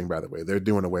start charging. By the way, they're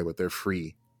doing away with their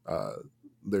free,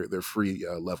 their free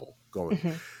level going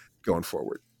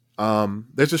forward.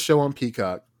 There's a show on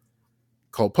Peacock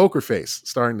called Poker Face,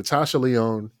 starring Natasha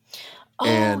Lyonne,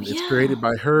 and it's created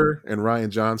by her and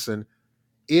Ryan Johnson.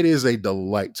 It is a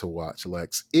delight to watch,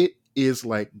 Lex. It is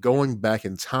like going back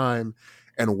in time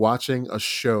and watching a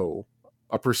show,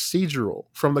 a procedural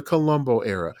from the Columbo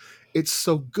era. It's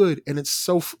so good and it's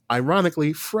so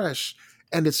ironically fresh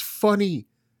and it's funny.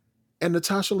 And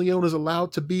Natasha Lyonne is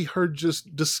allowed to be her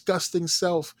just disgusting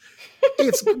self.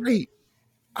 It's great.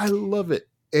 I love it.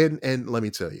 And let me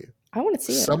tell you, I want to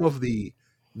see some it. of the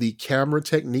camera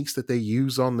techniques that they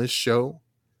use on this show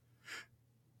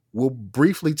will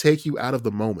briefly take you out of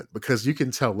the moment because you can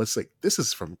tell, let's say, this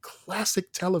is from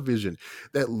classic television,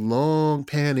 that long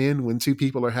pan in when two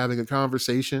people are having a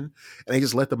conversation and they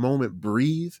just let the moment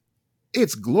breathe.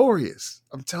 It's glorious.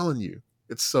 I'm telling you,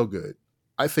 it's so good.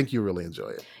 I think you really enjoy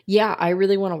it. Yeah, I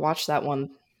really want to watch that one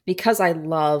because I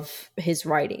love his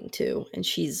writing too, and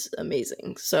she's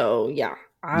amazing. So yeah,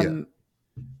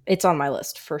 it's on my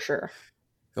list for sure.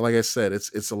 And like I said,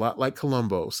 it's a lot like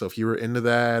Columbo. So if you were into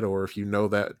that, or if you know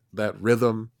that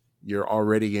rhythm, you're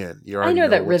already in. You already I know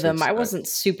that what to rhythm. I expect. wasn't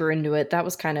super into it. That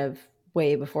was kind of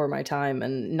way before my time,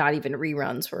 and not even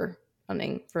reruns were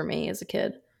running for me as a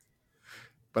kid.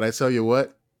 But I tell you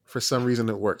what, for some reason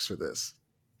it works for this.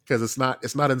 Because it's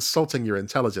not insulting your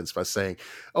intelligence by saying,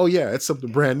 oh yeah, it's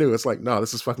something brand new. It's like, no,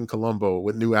 this is fucking Columbo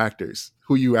with new actors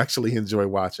who you actually enjoy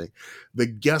watching. The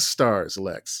guest stars,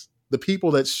 Lex, the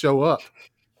people that show up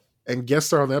and guest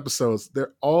star on the episodes,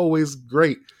 they're always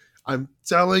great. I'm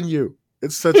telling you,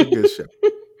 it's such a good show.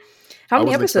 How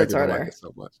many episodes are there? Like it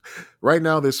so much. Right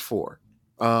now, there's 4.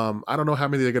 I don't know how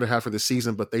many they're going to have for the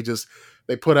season, but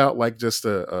they put out like just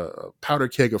a powder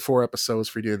keg of 4 episodes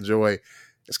for you to enjoy.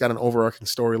 It's got an overarching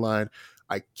storyline.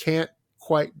 I can't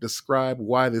quite describe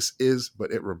why this is,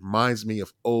 but it reminds me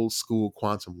of old school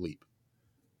Quantum Leap.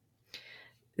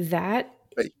 That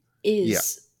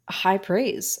is high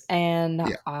praise, and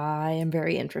I am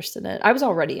very interested in it. I was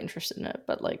already interested in it,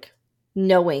 but like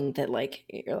knowing that like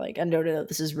you're like, I know that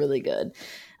this is really good,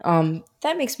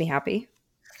 that makes me happy.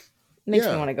 Makes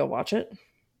me want to go watch it.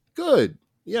 Good.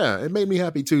 Yeah, it made me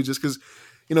happy too, just because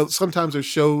sometimes there's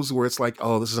shows where it's like,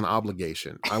 oh, this is an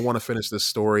obligation. I want to finish this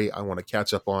story. I want to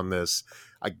catch up on this.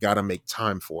 I got to make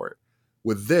time for it.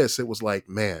 With this, it was like,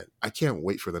 man, I can't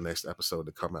wait for the next episode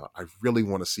to come out. I really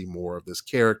want to see more of this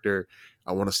character.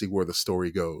 I want to see where the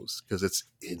story goes because it's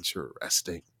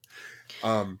interesting.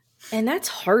 And that's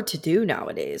hard to do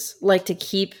nowadays, like to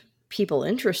keep people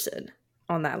interested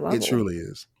on that level. It truly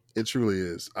is. It truly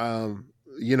is.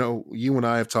 You and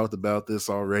I have talked about this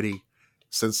already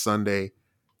since Sunday,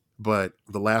 but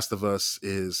The Last of Us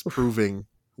is proving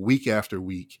week after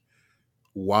week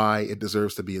why it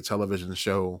deserves to be a television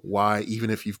show, why even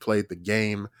if you've played the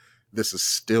game, this is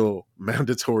still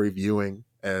mandatory viewing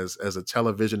as a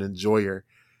television enjoyer.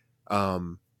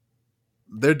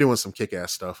 They're doing some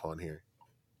kick-ass stuff on here.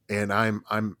 And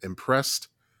I'm impressed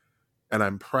and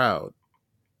I'm proud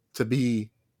to be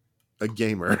a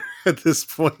gamer at this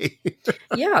point.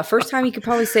 Yeah, first time you could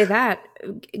probably say that.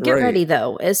 Get ready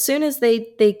though. As soon as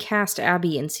they cast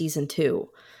Abby in season 2,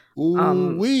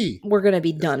 we're gonna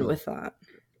be done with that.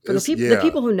 For the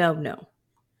people who know.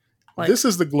 Like, this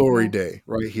is the glory day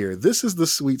right here. This is the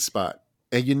sweet spot.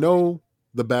 And you know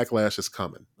the backlash is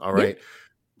coming. All right. Yeah.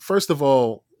 First of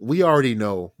all, we already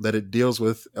know that it deals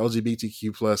with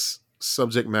LGBTQ plus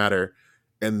subject matter,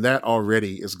 and that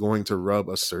already is going to rub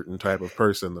a certain type of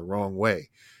person the wrong way.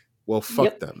 Well,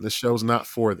 fuck them. This show's not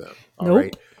for them. All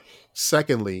right.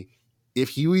 Secondly,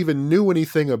 if you even knew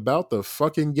anything about the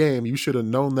fucking game, you should have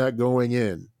known that going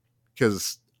in.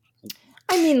 Because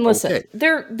I mean, listen,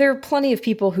 there are plenty of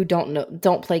people who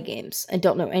don't play games and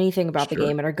don't know anything about the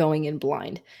game and are going in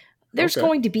blind. There's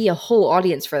going to be a whole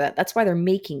audience for that. That's why they're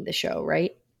making the show,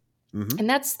 right? Mm-hmm. And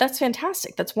that's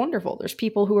fantastic. That's wonderful. There's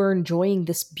people who are enjoying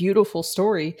this beautiful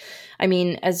story. I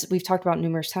mean, as we've talked about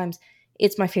numerous times,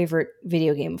 it's my favorite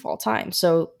video game of all time.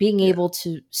 So being able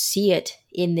to see it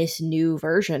in this new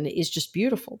version is just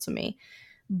beautiful to me.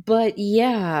 But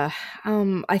yeah,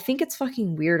 I think it's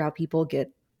fucking weird how people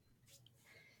get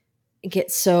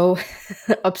so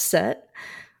upset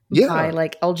by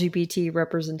like LGBT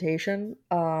representation.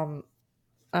 I'm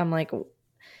like,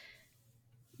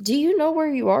 do you know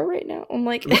where you are right now? I'm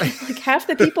like, like half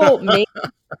the people make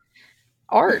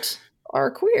art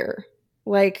are queer.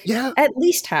 Like, at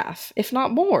least half, if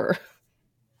not more.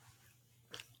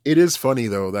 It is funny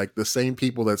though, like the same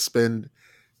people that spend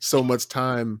so much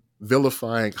time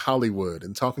vilifying Hollywood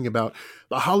and talking about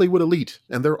the Hollywood elite,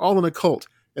 and they're all in a cult,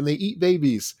 and they eat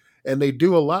babies, and they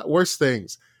do a lot worse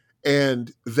things.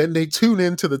 And then they tune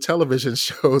into the television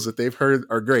shows that they've heard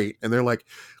are great, and they're like,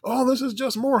 oh, this is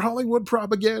just more Hollywood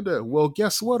propaganda. Well,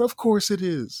 guess what? Of course it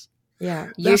is.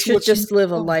 Yeah, you should just live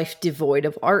a life devoid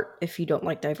of art if you don't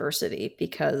like diversity,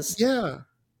 because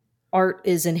art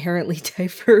is inherently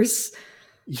diverse.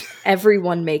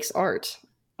 Everyone makes art.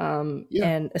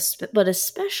 But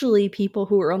especially people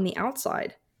who are on the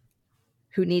outside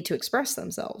who need to express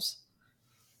themselves.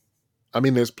 I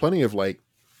mean, there's plenty of like,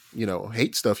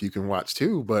 hate stuff you can watch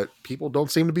too, but people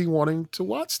don't seem to be wanting to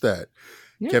watch that.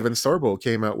 Yeah. Kevin Sorbo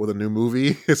came out with a new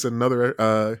movie. It's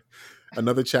another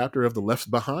chapter of the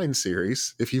Left Behind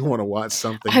series. If you want to watch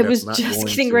something, I was just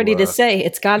getting ready to say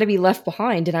it's got to be Left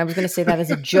Behind, and I was going to say that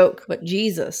as a joke, but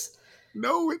Jesus,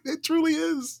 no, it truly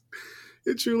is.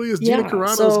 It truly is. Gina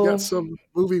Carano's got some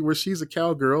movie where she's a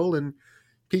cowgirl, and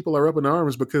people are up in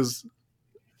arms because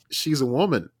she's a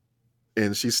woman,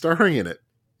 and she's starring in it.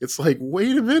 It's like,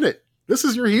 wait a minute, this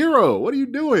is your hero. What are you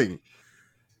doing?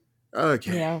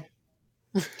 Okay, yeah.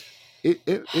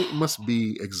 It must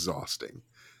be exhausting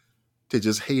to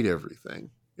just hate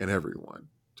everything and everyone.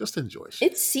 Just enjoy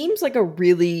shit. It seems like a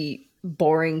really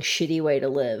boring, shitty way to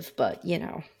live, but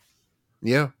Yeah.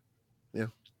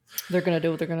 They're going to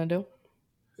do what they're going to do.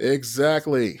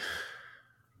 Exactly.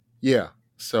 Yeah.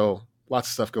 So lots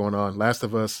of stuff going on. Last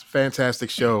of Us, fantastic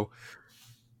show.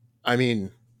 I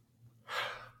mean,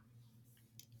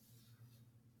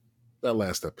 that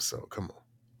last episode, come on.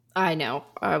 I know.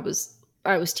 I was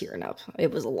tearing up.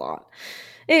 It was a lot.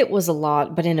 It was a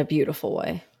lot, but in a beautiful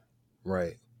way.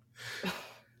 Right.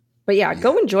 But yeah,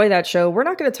 go enjoy that show. We're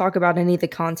not going to talk about any of the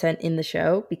content in the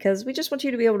show because we just want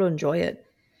you to be able to enjoy it.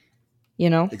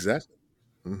 Exactly.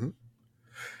 Mm-hmm.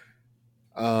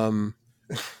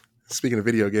 Speaking of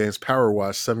video games, Power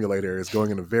Wash Simulator is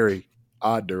going in a very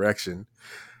odd direction.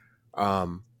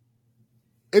 I've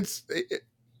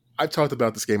talked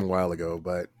about this game a while ago,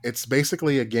 but it's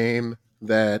basically a game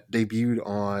that debuted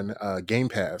on Game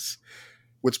Pass,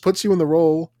 which puts you in the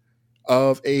role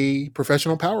of a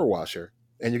professional power washer,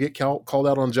 and you get called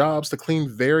out on jobs to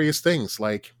clean various things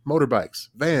like motorbikes,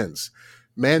 vans,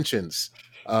 mansions,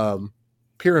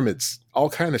 pyramids, all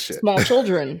kind of shit. Small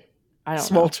children. I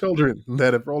don't know. Children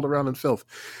that have rolled around in filth.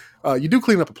 You do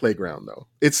clean up a playground though.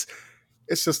 It's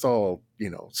just all,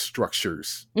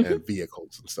 structures and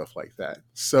vehicles and stuff like that.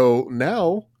 So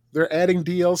now they're adding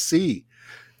DLC.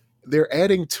 They're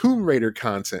adding Tomb Raider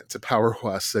content to Power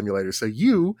Wash Simulator. So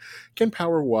you can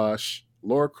power wash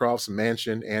Lara Croft's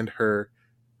mansion and her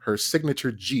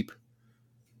signature Jeep.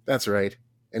 That's right.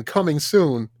 And coming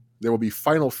soon, there will be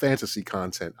Final Fantasy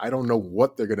content. I don't know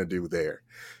what they're going to do there,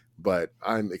 but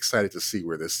I'm excited to see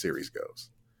where this series goes.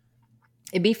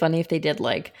 It'd be funny if they did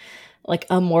like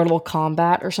a Mortal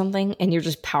Kombat or something, and you're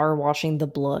just power washing the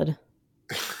blood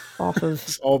off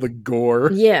of all the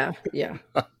gore. Yeah.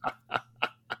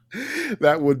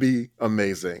 That would be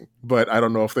amazing, but I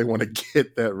don't know if they want to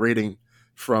get that rating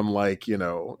from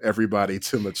everybody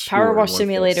to mature. Power Wash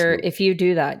Simulator, if you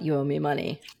do that, you owe me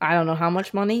money. I don't know how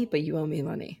much money, but you owe me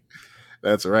money.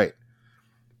 That's right.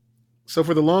 So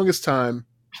for the longest time,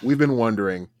 we've been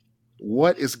wondering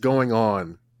what is going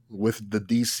on with the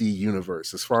DC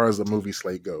universe as far as the movie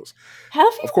slate goes.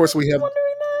 Have you? Of course, we have.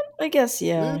 Wondering I guess,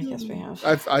 yeah. I guess we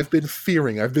have. I've been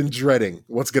fearing, I've been dreading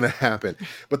what's going to happen.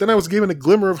 But then I was given a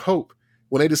glimmer of hope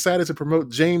when they decided to promote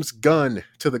James Gunn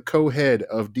to the co-head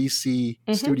of DC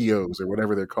Studios, or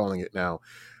whatever they're calling it now.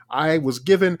 I was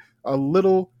given a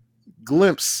little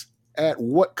glimpse at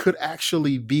what could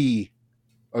actually be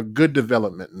a good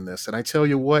development in this. And I tell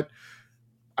you what,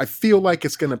 I feel like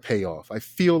it's going to pay off. I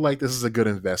feel like this is a good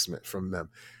investment from them.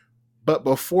 But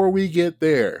before we get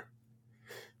there,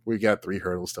 we got 3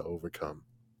 hurdles to overcome.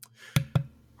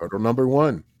 Hurdle number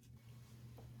 1,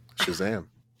 Shazam.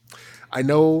 I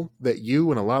know that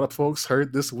you and a lot of folks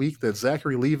heard this week that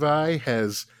Zachary Levi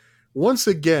has once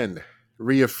again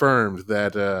reaffirmed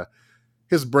that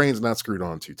his brain's not screwed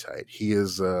on too tight. He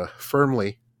is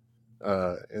firmly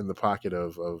in the pocket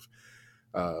of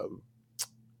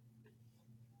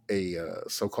a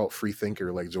so-called free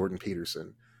thinker like Jordan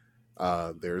Peterson.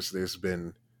 There's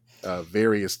been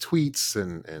various tweets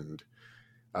and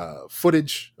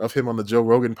footage of him on the Joe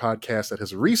Rogan podcast that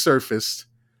has resurfaced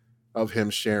of him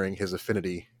sharing his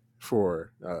affinity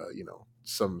for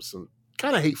some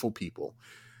kind of hateful people.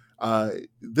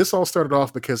 This all started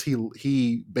off because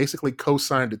he basically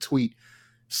co-signed a tweet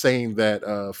saying that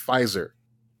Pfizer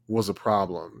was a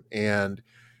problem, and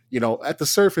at the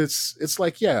surface it's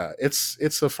like, yeah,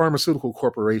 it's a pharmaceutical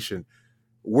corporation.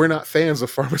 We're not fans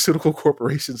of pharmaceutical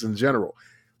corporations in general,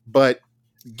 but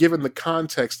given the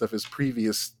context of his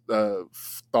previous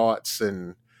thoughts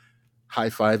and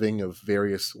high-fiving of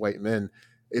various white men,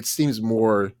 it seems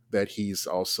more that he's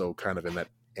also kind of in that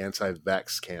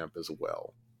anti-vax camp as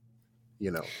well.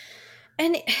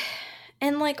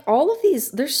 And like all of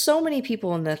these, there's so many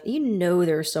people in that,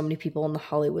 there are so many people in the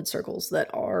Hollywood circles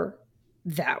that are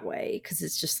that way, because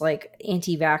it's just like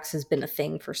anti-vax has been a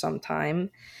thing for some time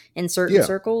in certain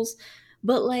circles.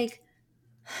 But like,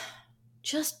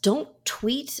 just don't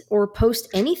tweet or post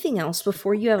anything else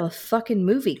before you have a fucking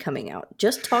movie coming out.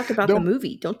 Just talk about the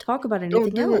movie. Don't talk about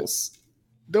anything else.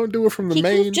 Don't do it from the main.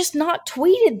 He could have just not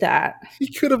tweeted that.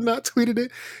 He could have not tweeted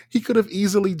it. He could have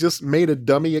easily just made a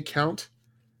dummy account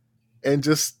and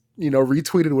just,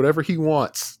 retweeted whatever he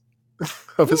wants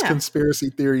of his conspiracy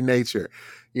theory nature.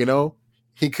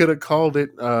 He could have called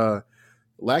it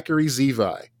Lackery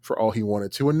Zevi for all he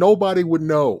wanted to, and nobody would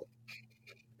know.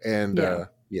 And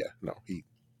he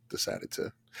decided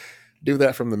to do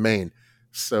that from the main.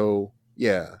 So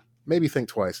maybe think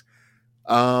twice.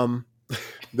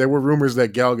 There were rumors that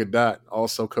Gal Gadot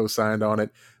also co-signed on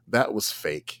it. That was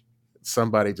fake.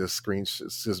 Somebody just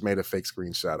made a fake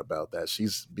screenshot about that.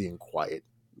 She's being quiet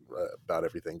about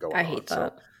everything going on. I hate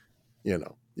that.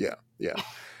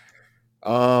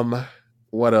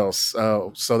 What else?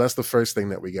 So that's the first thing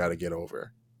that we got to get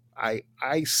over.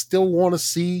 I still want to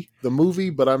see the movie,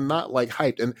 but I'm not like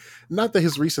hyped. And not that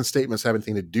his recent statements have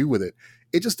anything to do with it.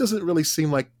 It just doesn't really seem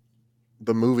like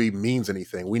the movie means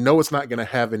anything. We know it's not going to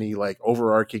have any like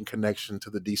overarching connection to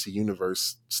the DC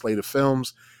Universe slate of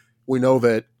films. We know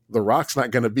that The Rock's not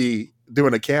going to be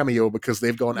doing a cameo because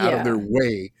they've gone out of their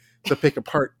way to pick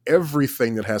apart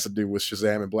everything that has to do with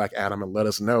Shazam and Black Adam and let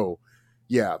us know,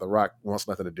 The Rock wants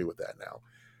nothing to do with that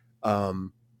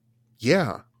now.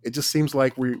 It just seems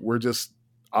like we're just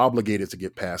obligated to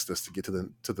get past this to get to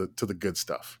the good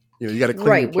stuff. You got to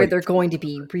clean where they're going to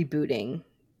be rebooting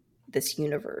this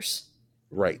universe.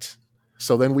 Right.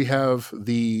 So then we have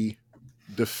the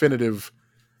definitive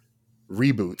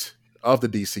reboot of the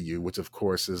DCU, which of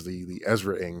course is the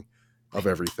Ezra-ing of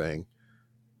everything.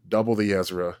 Double the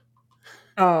Ezra.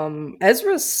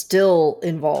 Ezra's still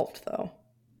involved though.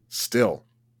 Still.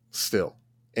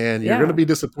 And you're going to be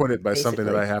disappointed by something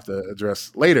that I have to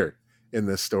address later in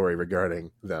this story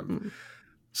regarding them.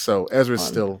 So Ezra's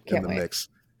still in the mix.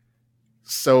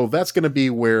 So that's going to be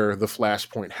where the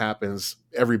flashpoint happens.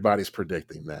 Everybody's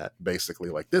predicting that, basically.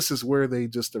 Like, this is where they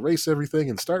just erase everything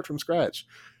and start from scratch.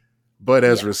 But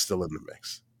Ezra's still in the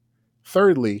mix.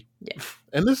 Thirdly,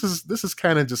 and this is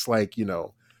kind of just like,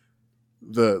 the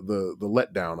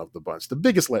letdown of the bunch. The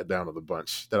biggest letdown of the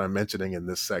bunch that I'm mentioning in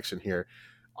this section here.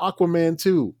 Aquaman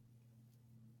 2.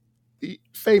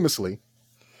 Famously,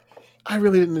 I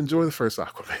really didn't enjoy the first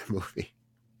Aquaman movie.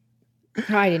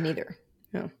 I didn't either.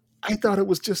 No. I thought it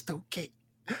was just okay.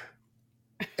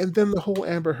 And then the whole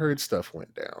Amber Heard stuff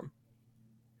went down.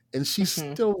 And she's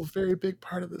still a very big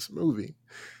part of this movie.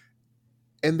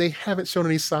 And they haven't shown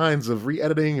any signs of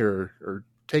re-editing or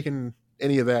taking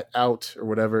any of that out or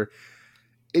whatever.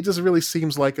 It just really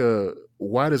seems like a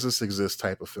why does this exist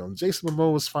type of film. Jason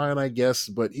Momoa was fine, I guess,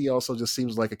 but he also just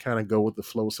seems like a kind of go with the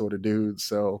flow sort of dude.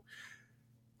 So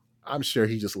I'm sure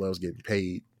he just loves getting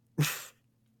paid.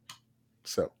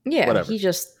 So yeah, whatever. He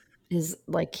just is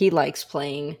like, he likes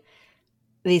playing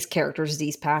these characters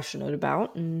he's passionate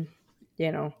about, and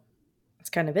that's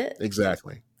kind of it.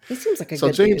 Exactly. He seems like a So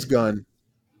good dude.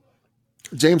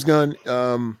 James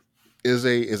Gunn is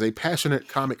a passionate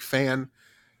comic fan.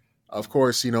 Of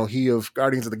course, he of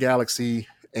Guardians of the Galaxy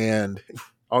and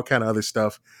all kind of other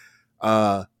stuff.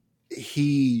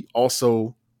 He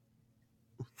also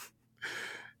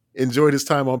enjoyed his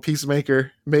time on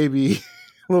Peacemaker, maybe a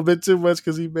little bit too much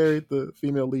because he married the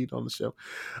female lead on the show.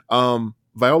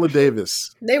 Viola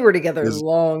Davis. They were together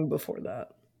long before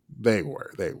that. They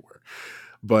were.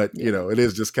 But, it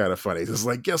is just kind of funny. It's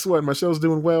like, guess what? My show's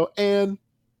doing well. And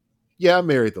yeah, I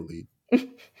married the lead.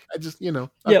 I just,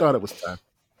 I thought it was time.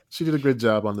 She did a good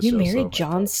job on the show. You married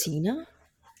John Cena?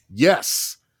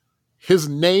 Yes. His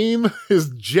name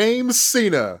is James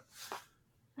Cena.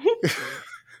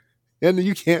 And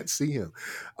you can't see him.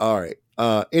 All right.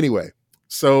 Anyway,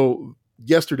 so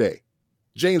yesterday,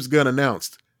 James Gunn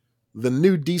announced the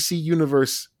new DC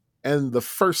universe and the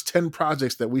first 10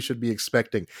 projects that we should be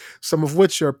expecting, some of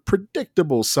which are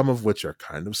predictable, some of which are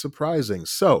kind of surprising.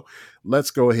 So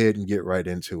let's go ahead and get right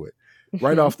into it.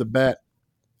 Right off the bat,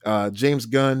 James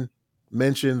Gunn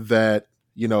mentioned that,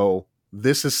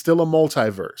 this is still a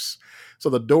multiverse. So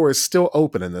the door is still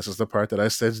open, and this is the part that I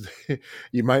said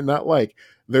you might not like.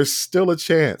 There's still a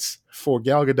chance for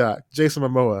Gal Gadot, Jason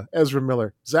Momoa, Ezra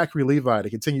Miller, Zachary Levi to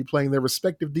continue playing their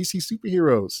respective DC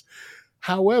superheroes.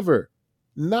 However,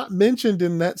 not mentioned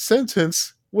in that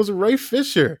sentence was Ray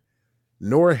Fisher,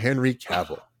 nor Henry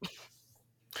Cavill.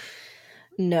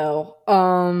 No.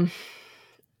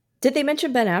 Did they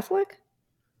mention Ben Affleck?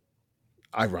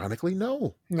 Ironically,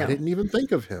 no. I didn't even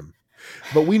think of him.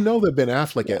 But we know that Ben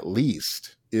Affleck at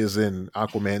least is in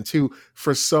Aquaman 2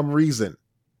 for some reason.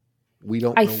 We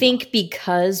don't know why.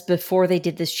 Because before they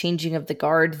did this changing of the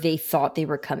guard, they thought they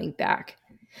were coming back.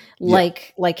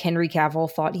 Like Henry Cavill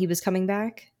thought he was coming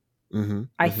back. Mm-hmm,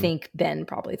 I think Ben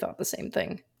probably thought the same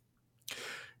thing.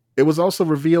 It was also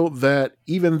revealed that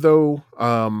even though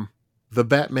the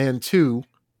Batman 2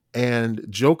 and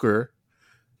Joker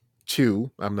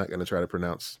 2, I'm not going to try to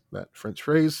pronounce that French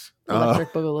phrase.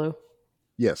 Electric Boogaloo.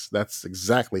 Yes, that's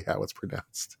exactly how it's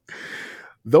pronounced.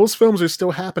 Those films are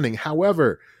still happening.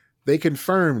 However, they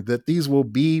confirmed that these will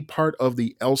be part of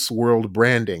the Elseworld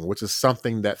branding, which is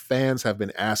something that fans have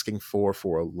been asking for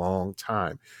a long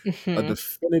time. Mm-hmm. A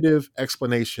definitive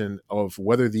explanation of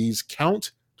whether these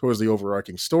count towards the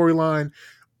overarching storyline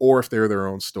or if they're their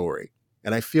own story.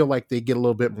 And I feel like they get a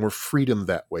little bit more freedom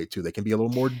that way too. They can be a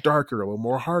little more darker, a little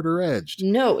more harder edged.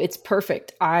 No, it's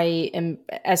perfect. I am,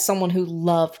 as someone who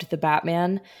loved the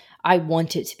Batman, I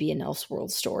want it to be an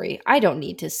Elseworld story. I don't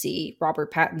need to see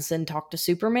Robert Pattinson talk to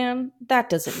Superman. That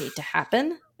doesn't need to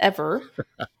happen ever.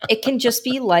 It can just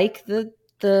be like the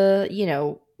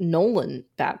Nolan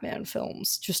Batman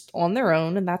films, just on their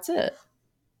own, and that's it.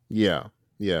 Yeah.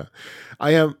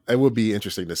 It would be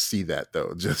interesting to see that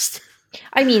though.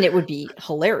 I mean, it would be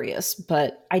hilarious,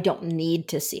 but I don't need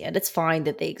to see it. It's fine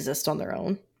that they exist on their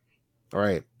own. All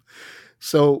right.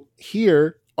 So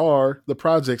here are the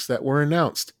projects that were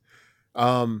announced.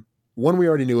 One we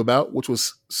already knew about, which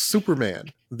was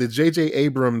Superman. The J.J.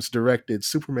 Abrams directed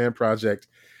Superman project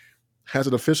has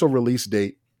an official release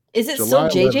date. Is it July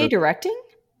still J.J. directing?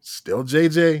 Still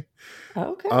J.J.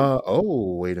 Okay.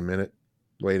 Wait a minute.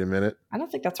 I don't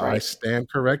think that's right. I stand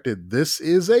corrected. This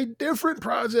is a different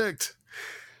project.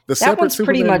 That one's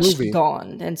pretty much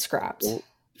gone and scrapped. Well,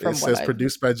 it says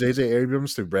produced by J.J.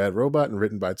 Abrams through Brad Robot and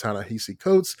written by Ta-Nehisi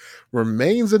Coates,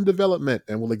 remains in development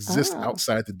and will exist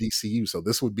outside the DCU. So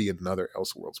this would be another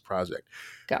Elseworlds project.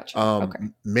 Gotcha. Okay.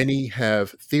 Many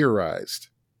have theorized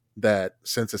that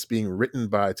since it's being written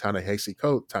by Ta-Nehisi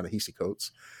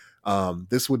Coates,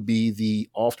 this would be the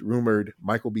oft-rumored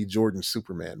Michael B. Jordan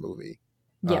Superman movie.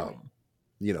 Yeah.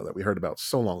 That we heard about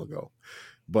so long ago.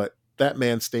 But that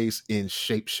man stays in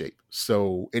shape.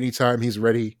 So anytime he's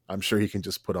ready, I'm sure he can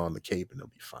just put on the cape and he'll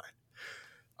be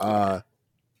fine.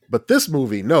 But this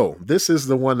movie, no, this is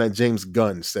the one that James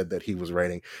Gunn said that he was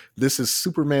writing. This is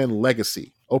Superman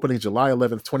Legacy, opening July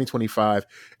 11th, 2025,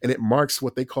 and it marks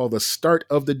what they call the start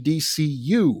of the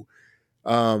DCU.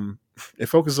 It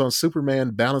focuses on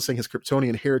Superman balancing his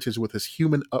Kryptonian heritage with his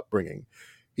human upbringing.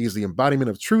 He is the embodiment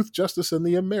of truth, justice, and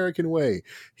the American way.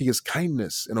 He is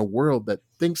kindness in a world that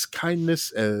thinks kindness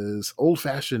as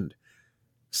old-fashioned.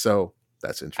 So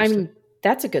that's interesting. I mean,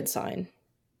 that's a good sign.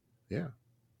 Yeah.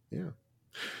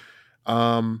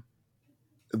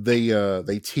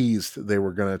 They teased they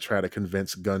were going to try to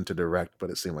convince Gunn to direct, but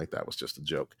it seemed like that was just a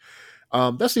joke.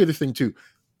 That's the other thing too.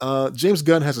 James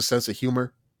Gunn has a sense of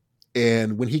humor,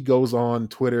 and when he goes on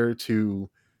Twitter to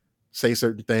say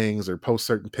certain things or post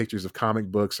certain pictures of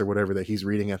comic books or whatever that he's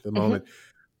reading at the moment,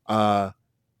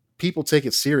 people take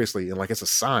it seriously and like it's a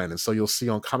sign. And so you'll see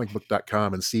on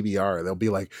comicbook.com and CBR, they'll be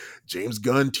like, James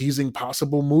Gunn teasing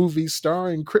possible movies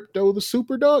starring Crypto the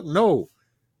Superdog. No,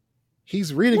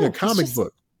 he's reading a comic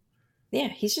book. Yeah,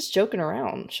 he's just joking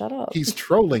around. Shut up. He's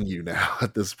trolling you now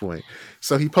at this point.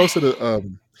 So he posted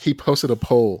a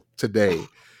poll today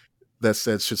that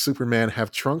said, should Superman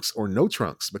have trunks or no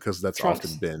trunks? Because that's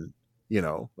often been,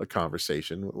 a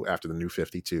conversation after the New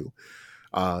 52.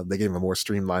 They gave him a more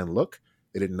streamlined look.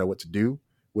 They didn't know what to do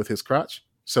with his crotch,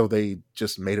 so they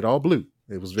just made it all blue.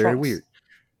 It was very weird.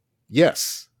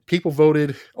 Yes, people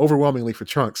voted overwhelmingly for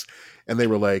trunks, and they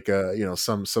were like,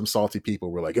 some salty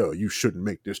people were like, oh, you shouldn't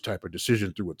make this type of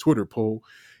decision through a Twitter poll.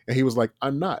 And he was like,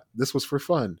 I'm not. This was for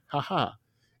fun. Haha.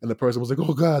 And the person was like,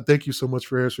 oh God, thank you so much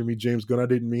for answering me, James Gunn. I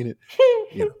didn't mean it.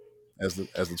 As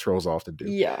the trolls often do.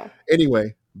 Yeah.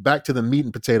 Anyway, back to the meat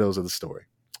and potatoes of the story.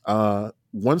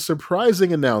 One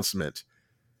surprising announcement.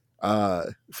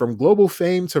 From global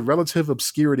fame to relative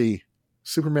obscurity,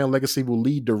 Superman Legacy will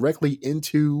lead directly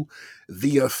into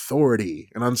The Authority,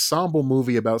 an ensemble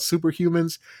movie about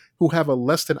superhumans who have a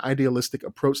less than idealistic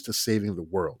approach to saving the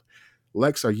world.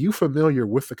 Lex, are you familiar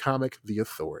with the comic The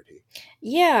Authority?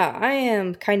 Yeah, I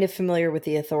am kind of familiar with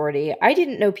The Authority. I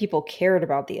didn't know people cared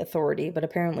about The Authority, but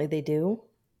apparently they do.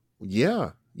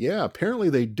 Yeah, apparently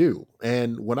they do.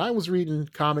 And when I was reading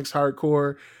comics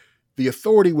hardcore, The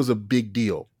Authority was a big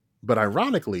deal. But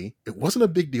ironically, it wasn't a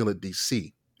big deal at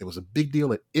DC. It was a big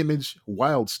deal at Image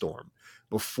Wildstorm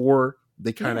before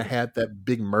they kind of had that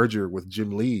big merger with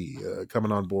Jim Lee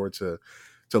coming on board to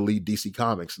lead DC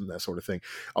Comics and that sort of thing.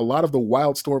 A lot of the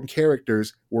Wildstorm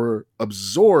characters were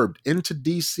absorbed into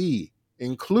DC,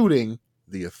 including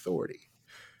The Authority.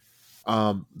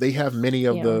 They have many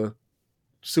of the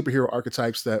superhero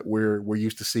archetypes that we're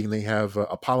used to seeing. They have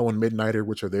Apollo and Midnighter,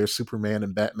 which are their Superman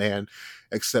and Batman,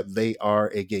 except they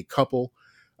are a gay couple.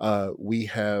 We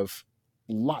have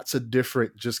lots of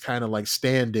different just kind of like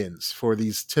stand-ins for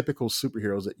these typical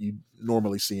superheroes that you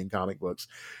normally see in comic books.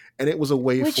 And it was a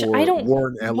way for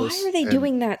Warren Ellis. Why are they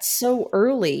doing that so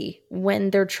early when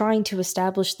they're trying to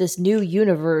establish this new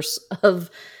universe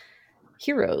of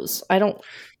heroes? I don't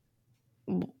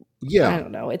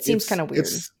know. It seems kind of weird.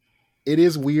 It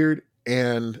is weird.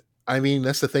 And I mean,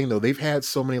 that's the thing though. They've had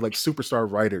so many like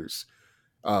superstar writers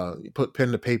put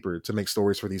pen to paper to make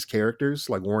stories for these characters,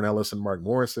 like Warren Ellis and Mark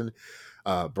Morrison,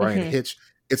 Brian Hitch.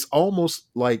 It's almost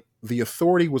like The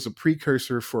Authority was a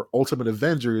precursor for Ultimate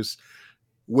Avengers,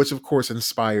 which of course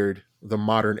inspired the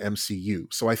modern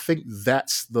MCU. So I think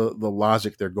that's the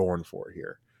logic they're going for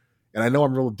here. And I know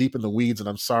I'm real deep in the weeds, and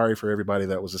I'm sorry for everybody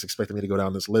that was just expecting me to go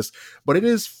down this list, but it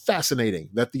is fascinating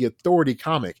that the Authority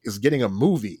comic is getting a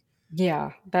movie.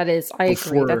 Yeah, that is. I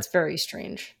agree. That's very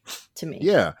strange to me.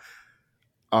 Yeah.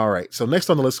 All right. So next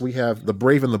on the list, we have The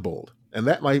Brave and the Bold. And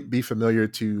that might be familiar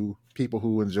to people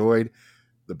who enjoyed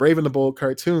the Brave and the Bold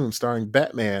cartoon starring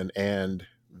Batman and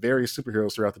various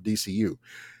superheroes throughout the DCU.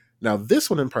 Now, this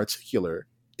one in particular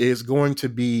is going to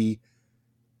be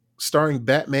starring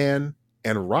Batman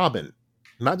and Robin.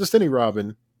 Not just any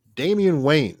Robin, Damian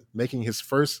Wayne making his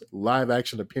first live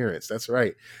action appearance. That's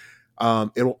right.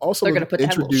 It'll also they're going to put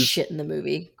that little shit in the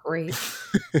movie. Great.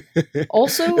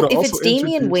 Also, if it's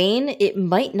Damian Wayne, it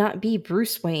might not be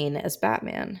Bruce Wayne as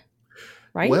Batman,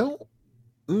 right? Well,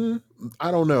 I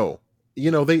don't know.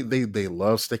 They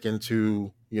love sticking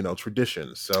to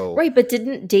tradition. So right, but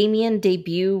didn't Damian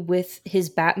debut with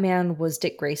his Batman was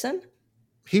Dick Grayson?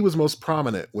 He was most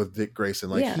prominent with Dick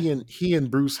Grayson. Like he and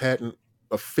Bruce hadn't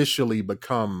officially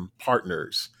become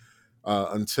partners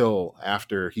until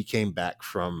after he came back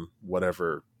from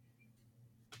whatever.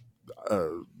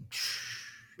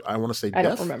 I want to say I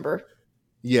death. don't remember.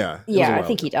 Yeah. I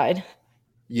think he died.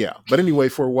 Yeah. But anyway,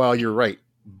 for a while, you're right.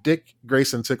 Dick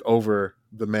Grayson took over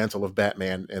the mantle of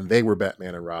Batman, and they were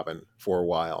Batman and Robin for a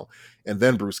while. And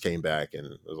then Bruce came back and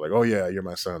was like, oh yeah, you're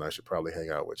my son. I should probably hang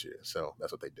out with you. So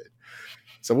that's what they did.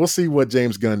 So we'll see what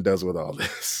James Gunn does with all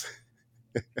this.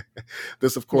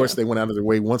 This, of course, they went out of their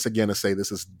way once again to say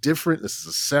this is different. This is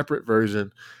a separate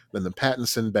version than the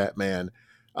Pattinson Batman.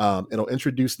 It'll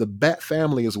introduce the Bat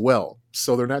family as well.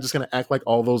 So they're not just going to act like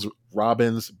all those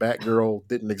Robins, Batgirl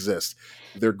didn't exist.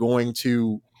 They're going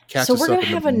to catch us up. So we're going to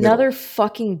have another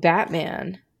fucking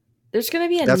Batman. There's going to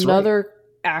be another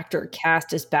actor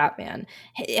cast as Batman.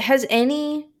 Has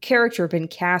any character been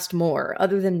cast more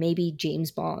other than maybe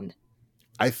James Bond?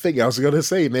 I think I was going to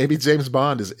say maybe James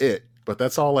Bond is it, but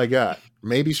that's all I got.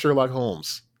 Maybe Sherlock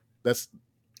Holmes. That's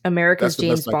America's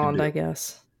James Bond, I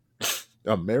guess.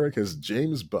 America's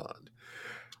James Bond.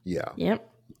 Yeah. Yep.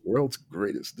 World's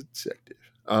greatest detective.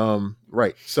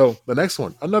 Right. So the next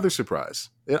one, another surprise.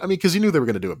 I mean, because you knew they were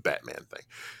going to do a Batman thing,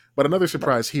 but another Right.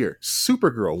 surprise here: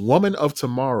 Supergirl, Woman of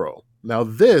Tomorrow. Now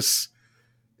this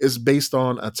is based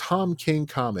on a Tom King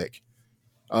comic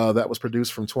that was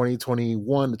produced from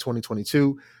 2021 to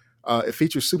 2022. It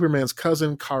features Superman's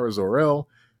cousin, Kara Zor-El,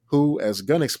 who, as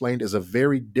Gunn explained, is a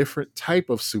very different type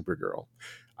of Supergirl.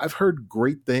 I've heard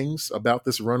great things about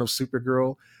this run of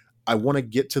Supergirl. I want to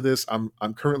get to this. I'm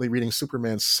currently reading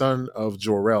Superman's Son of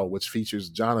Jor-El, which features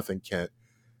Jonathan Kent,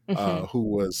 Hmm. who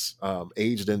was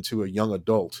aged into a young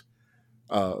adult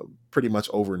pretty much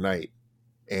overnight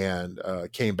and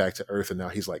came back to Earth, and now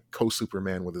he's like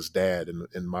co-Superman with his dad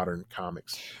in modern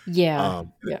comics. Yeah.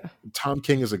 Yeah. Tom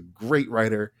King is a great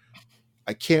writer.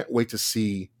 I can't wait to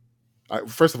see.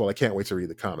 First of all, I can't wait to read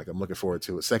the comic. I'm looking forward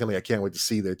to it. Secondly, I can't wait to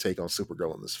see their take on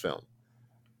Supergirl in this film.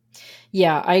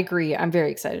 Yeah, I agree. I'm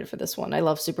very excited for this one. I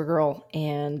love Supergirl,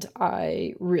 and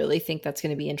I really think that's going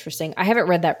to be interesting. I haven't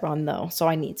read that run though, so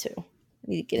I need to. I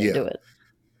need to get Yeah, into it.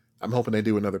 I'm hoping they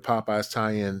do another Popeyes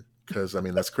tie-in because I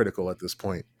mean that's critical at this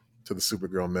point to the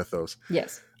Supergirl mythos.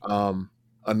 Yes. Um,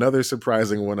 Another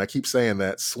surprising one. I keep saying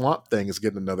that Swamp Thing is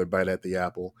getting another bite at the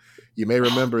apple. You may Oh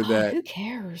remember God, that. who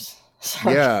cares?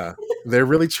 Sorry. Yeah, they're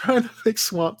really trying to make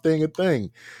Swamp Thing a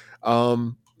thing.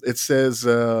 It says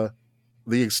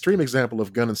the extreme example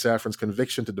of Gunn and Safran's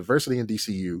conviction to diversity in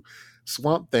DCU,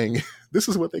 Swamp Thing, this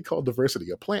is what they call diversity,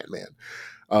 a plant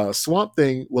man. Swamp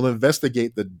Thing will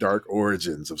investigate the dark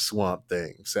origins of Swamp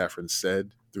Thing, Safran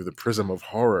said, through the prism of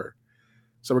horror.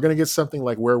 So we're going to get something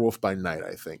like Werewolf by Night,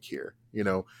 I think, here. You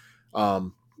know,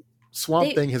 Swamp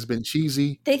They Thing has been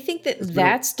cheesy. they think that It's been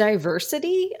that's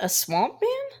diversity, a swamp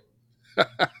man?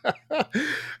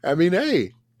 I mean,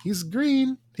 hey, he's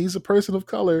green. He's a person of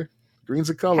color. Green's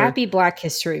a color. Happy Black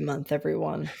History Month,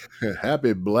 everyone.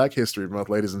 Happy Black History Month,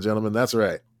 ladies and gentlemen. That's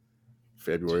right.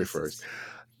 February 1st. Jesus.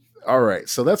 All right.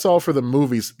 So that's all for the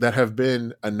movies that have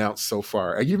been announced so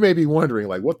far. And you may be wondering,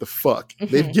 like, what the fuck?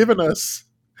 They've Mhm. given us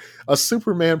a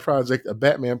Superman project, a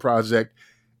Batman project,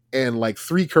 and like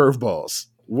 3 curveballs.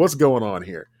 What's going on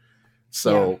here? Yeah.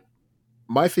 So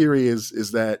my theory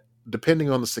is that depending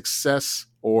on the success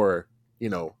or,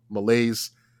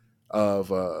 malaise of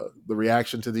the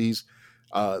reaction to these,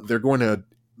 they're going to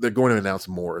announce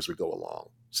more as we go along,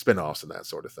 spinoffs and that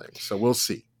sort of thing. So we'll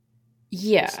see. We'll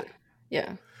Yeah. see.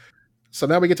 Yeah. So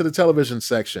now we get to the television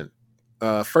section.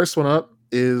 First one up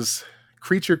is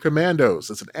Creature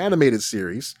Commandos. It's an animated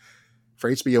series for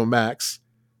HBO Max.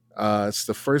 It's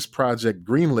the first project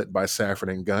greenlit by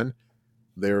Safran and Gunn.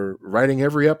 They're writing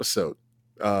every episode.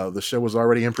 The show was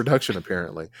already in production,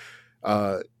 apparently.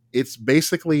 It's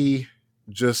basically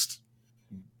just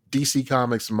DC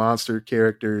Comics monster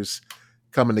characters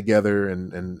coming together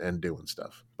and doing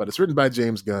stuff. But it's written by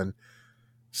James Gunn,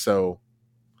 so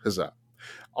huzzah.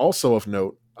 Also of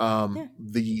note, Yeah.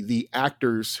 the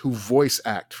actors who voice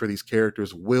act for these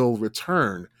characters will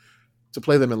return to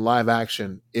play them in live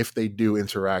action if they do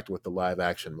interact with the live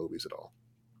action movies at all.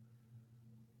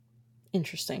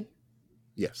 Interesting.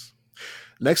 Yes.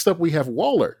 Next up, we have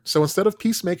Waller. So instead of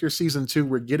Peacemaker season 2,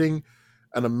 we're getting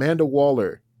an Amanda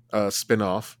Waller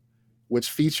spinoff, which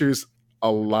features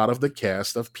a lot of the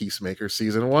cast of Peacemaker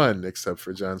season 1, except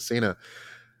for John Cena.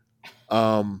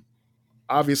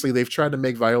 Obviously, they've tried to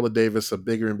make Viola Davis a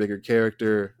bigger and bigger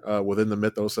character within the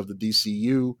mythos of the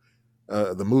DCU,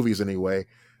 the movies anyway.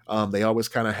 They always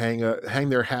kind of hang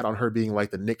their hat on her being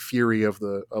like the Nick Fury of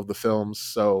the films.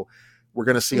 So we're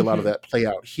going to see a lot of that play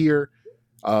out here.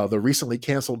 The recently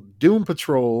canceled Doom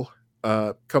Patrol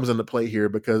comes into play here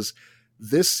because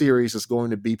this series is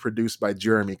going to be produced by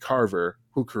Jeremy Carver,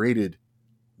 who created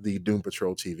the Doom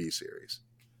Patrol TV series.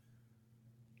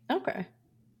 Okay.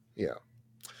 Yeah.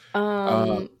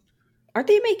 Aren't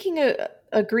they making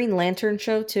a Green Lantern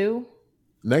show too?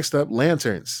 Next up,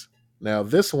 Lanterns. Now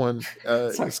this one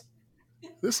Sorry.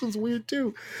 this one's weird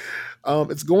too.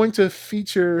 It's going to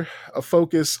feature a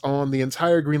focus on the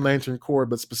entire Green Lantern Corps,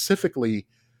 but specifically,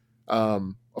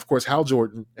 of course, Hal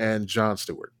Jordan and John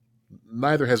Stewart.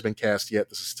 Neither has been cast yet.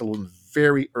 This is still in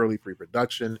very early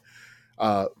pre-production,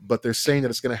 but they're saying that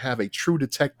it's going to have a true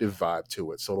detective vibe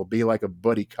to it. So it'll be like a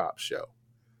buddy cop show.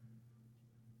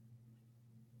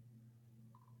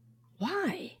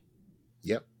 Why?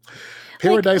 Yep.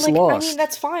 Paradise Lost. I mean,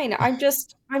 that's fine. I'm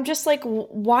just like,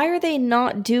 why are they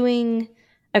not doing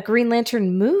a Green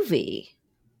Lantern movie?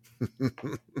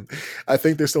 I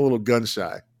think they're still a little gun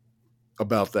shy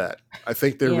about that. I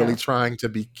think they're really trying to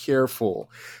be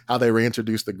careful how they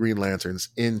reintroduce the Green Lanterns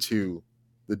into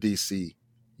the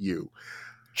DCU.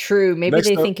 True. Maybe Next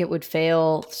they up, think it would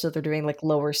fail, so they're doing like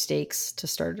lower stakes to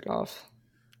start it off.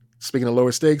 Speaking of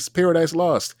lower stakes, Paradise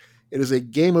Lost. It is a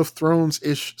Game of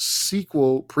Thrones-ish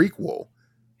prequel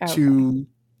to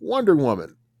Wonder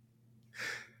Woman.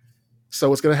 So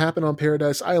what's going to happen on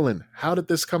Paradise Island? How did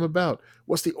this come about?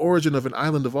 What's the origin of an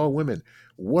island of all women?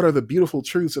 What are the beautiful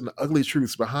truths and the ugly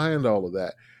truths behind all of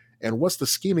that? And what's the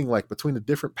scheming like between the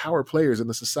different power players in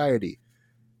the society?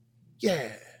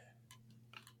 Yeah.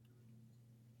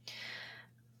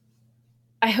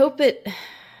 I hope they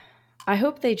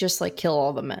just like kill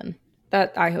all the men.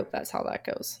 I hope that's how that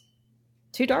goes.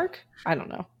 Too dark? I don't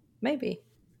know. Maybe.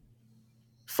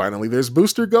 Finally, there's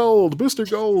Booster Gold. Booster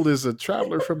Gold is a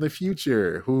traveler from the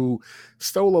future who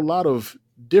stole a lot of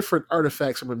different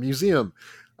artifacts from a museum,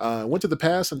 went to the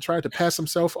past and tried to pass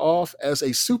himself off as a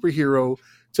superhero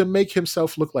to make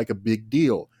himself look like a big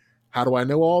deal. How do I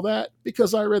know all that?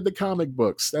 Because I read the comic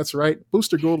books. That's right.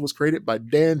 Booster Gold was created by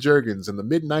Dan Jurgens in the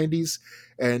mid-90s,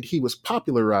 and he was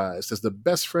popularized as the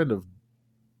best friend of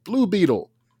Blue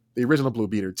Beetle, the original Blue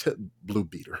Beetle, Ted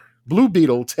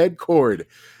Kord.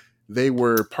 They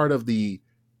were part of the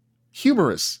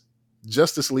humorous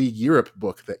Justice League Europe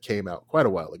book that came out quite a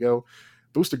while ago.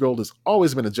 Booster Gold has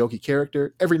always been a jokey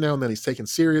character. Every now and then he's taken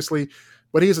seriously,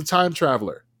 but he is a time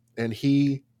traveler, and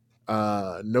he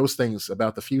knows things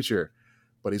about the future,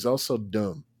 but he's also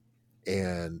dumb.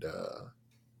 And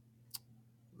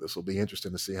this will be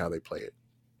interesting to see how they play it.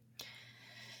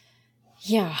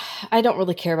 Yeah, I don't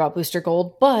really care about Booster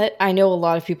Gold, but I know a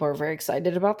lot of people are very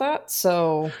excited about that,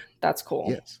 so that's cool.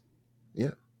 Yes.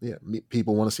 Yeah.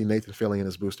 People want to see Nathan Fillion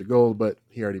as Booster Gold, but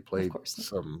he already played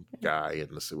some guy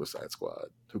in the Suicide Squad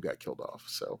who got killed off,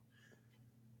 so.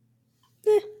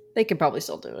 They could probably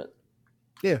still do it.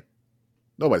 Yeah.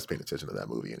 Nobody's paying attention to that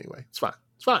movie anyway. It's fine.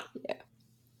 Yeah.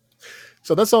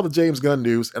 So that's all the James Gunn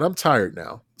news, and I'm tired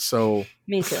now, so.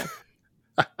 Me too.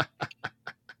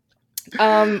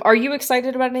 Are you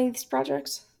excited about any of these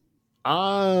projects?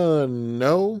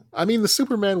 No. I mean, the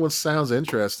Superman one sounds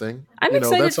interesting. I'm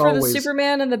excited for the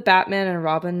Superman, and the Batman and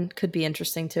Robin could be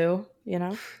interesting too, you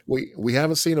know? We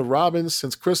haven't seen a Robin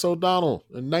since Chris O'Donnell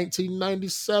in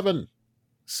 1997.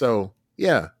 So,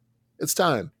 yeah, it's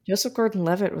time. Joseph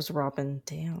Gordon-Levitt was Robin.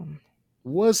 Damn.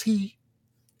 Was he?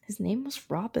 His name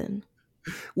was Robin.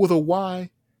 With a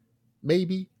Y?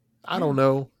 Maybe? I don't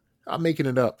know. I'm making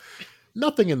it up.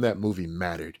 Nothing in that movie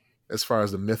mattered as far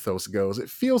as the mythos goes. It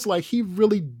feels like he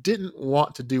really didn't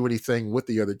want to do anything with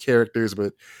the other characters,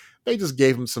 but they just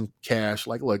gave him some cash.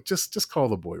 Like, look, just call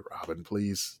the boy Robin,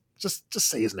 please. Just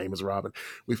say his name is Robin.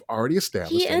 We've already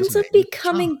established he ends up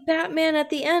becoming Batman at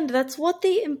the end. That's what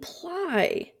they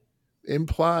imply.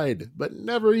 Implied, but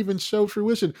never even showed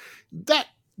fruition. That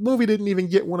movie didn't even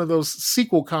get one of those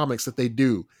sequel comics that they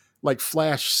do, like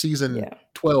Flash season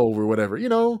 12 or whatever. You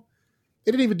know,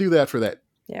 they didn't even do that for that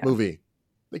movie.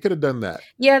 They could have done that.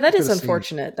 Yeah, that is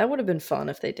unfortunate. That would have been fun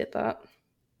if they did that.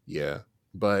 Yeah,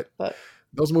 but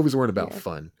those movies weren't about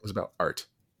fun. It was about art.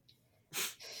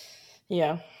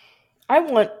 Yeah. I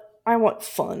want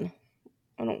fun.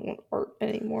 I don't want art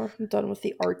anymore. I'm done with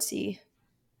the artsy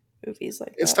movies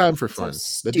like that. It's time for fun.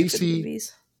 The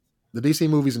DC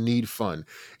movies need fun.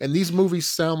 And these movies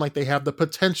sound like they have the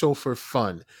potential for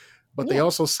fun. But they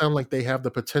also sound like they have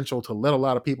the potential to let a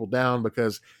lot of people down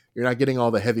because you're not getting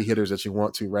all the heavy hitters that you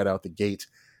want to right out the gate.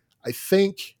 I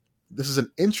think this is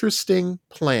an interesting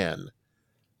plan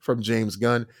from James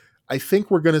Gunn. I think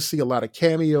we're going to see a lot of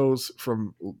cameos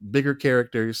from bigger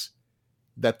characters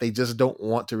that they just don't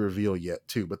want to reveal yet,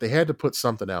 too. But they had to put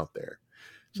something out there.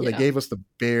 So they gave us the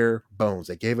bare bones.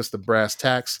 They gave us the brass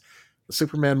tacks. The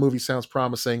Superman movie sounds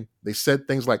promising. They said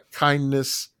things like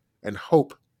kindness and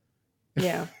hope.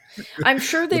 Yeah. I'm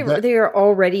sure they are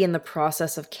already in the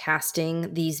process of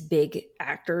casting these big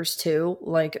actors too,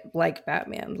 like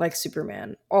Batman, like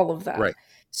Superman, all of that. Right.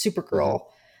 Supergirl.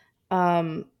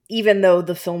 Mm-hmm. Even though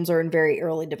the films are in very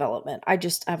early development, I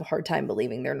just have a hard time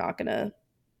believing they're not going to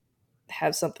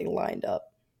have something lined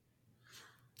up.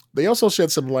 They also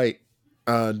shed some light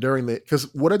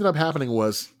because what ended up happening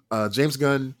was James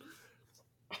Gunn,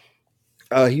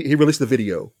 he released the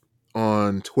video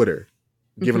on Twitter,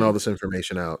 giving all this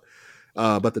information out.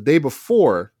 But the day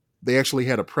before, they actually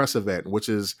had a press event, which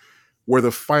is where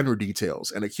the finer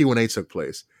details and a Q&A took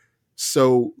place.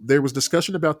 So there was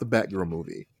discussion about the Batgirl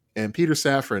movie. And Peter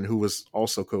Safran, who was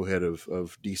also co-head of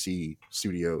DC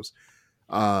Studios,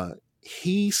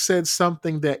 he said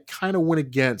something that kind of went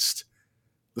against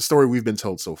the story we've been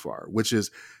told so far, which is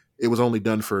it was only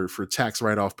done for tax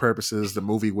write-off purposes. The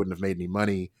movie wouldn't have made any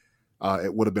money.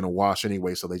 It would have been a wash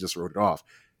anyway, so they just wrote it off.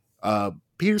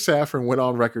 Peter Safran went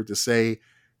on record to say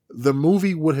the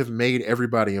movie would have made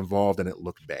everybody involved and it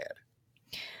looked bad.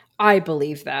 I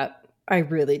believe that. I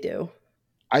really do.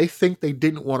 I think they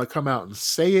didn't want to come out and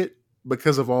say it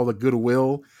because of all the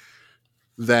goodwill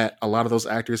that a lot of those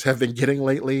actors have been getting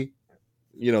lately.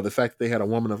 You know, the fact that they had a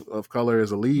woman of color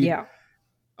as a lead. Yeah.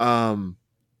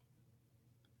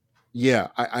 Yeah,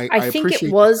 I I think it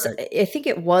appreciate was that. I think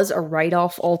it was a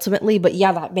write-off ultimately, but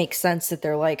yeah, that makes sense that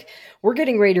they're like, we're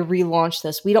getting ready to relaunch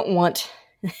this. We don't want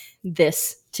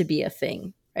this to be a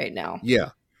thing right now.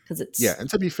 Yeah. Because Yeah. it's And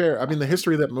to be fair, I mean, the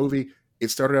history of that movie,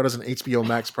 it started out as an HBO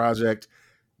Max project.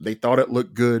 They thought it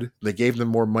looked good. They gave them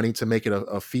more money to make it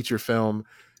a feature film.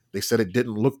 They said it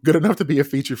didn't look good enough to be a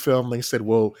feature film. They said,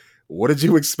 well, what did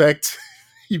you expect?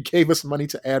 You gave us money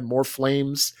to add more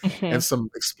flames and some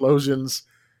explosions.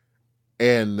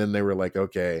 And then they were like,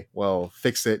 okay, well,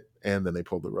 fix it. And then they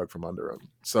pulled the rug from under them.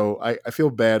 So I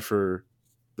feel bad for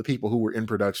the people who were in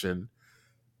production,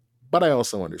 but I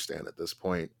also understand at this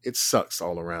point, it sucks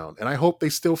all around. And I hope they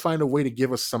still find a way to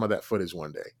give us some of that footage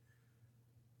one day.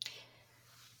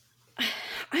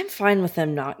 I'm fine with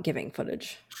them not giving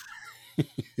footage.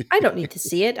 I don't need to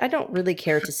see it. I don't really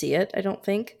care to see it, I don't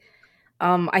think.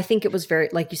 I think it was very,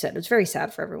 like you said, it was very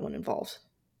sad for everyone involved.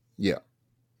 Yeah.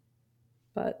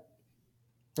 But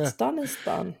it's done is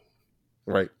done.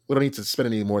 Right. We don't need to spend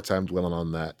any more time dwelling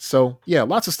on that. So, yeah,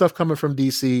 lots of stuff coming from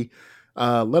DC.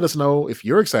 Let us know if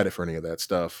you're excited for any of that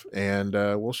stuff, and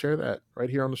we'll share that right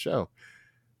here on the show.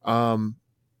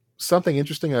 Something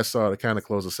interesting I saw to kind of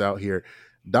close us out here.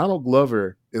 Donald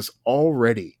Glover is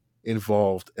already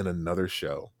involved in another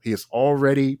show. He is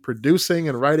already producing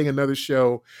and writing another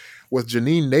show with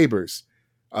Janine Neighbors.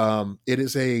 It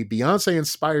is a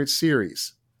Beyonce-inspired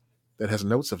series that has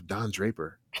notes of Don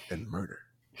Draper and murder.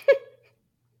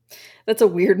 That's a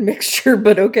weird mixture,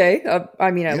 but okay.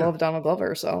 I mean, I love Donald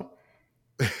Glover, so.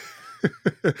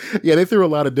 Yeah, they threw a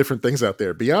lot of different things out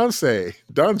there. Beyonce,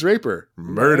 Don Draper,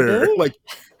 murder. Like,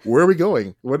 where are we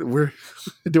going? Where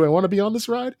do I want to be on this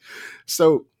ride?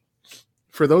 So,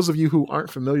 for those of you who aren't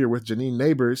familiar with Janine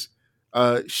Neighbors,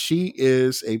 she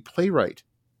is a playwright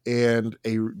and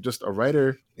just a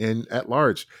writer at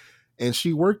large. And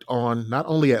she worked on not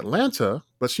only Atlanta,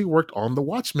 but she worked on the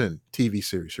Watchmen TV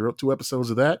series. She wrote 2 episodes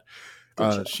of that.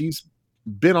 She's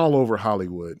been all over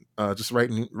Hollywood, just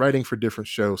writing for different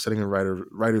shows, sitting in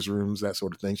writers' rooms, that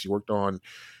sort of thing. She worked on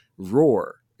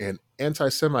Roar and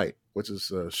Anti-Semite, which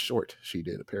is a short she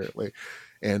did apparently,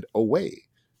 and Away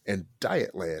and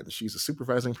Dietland. She's a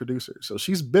supervising producer. So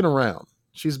she's been around.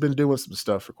 She's been doing some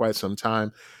stuff for quite some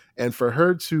time. And for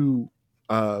her to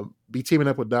be teaming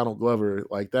up with Donald Glover,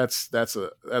 like that's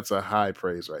a high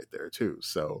praise right there too.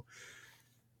 So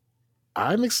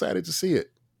I'm excited to see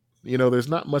it. You know, there's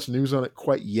not much news on it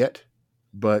quite yet,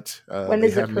 but when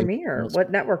does it premiere? What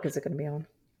network is it going to be on?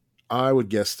 I would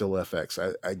guess still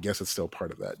FX. I guess it's still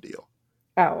part of that deal.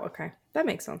 Oh, okay, that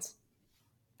makes sense.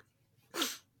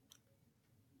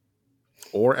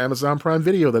 Or Amazon Prime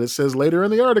Video that it says later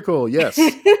in the article. Yes.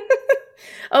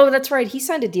 Oh, that's right. He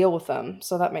signed a deal with them,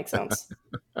 so that makes sense.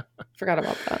 Forgot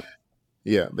about that.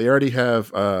 Yeah, they already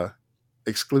have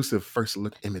exclusive first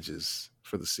look images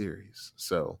for the series,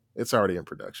 so it's already in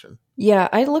production. Yeah,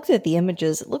 I looked at the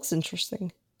images. It looks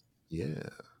interesting. Yeah.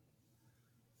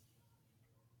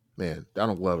 Man,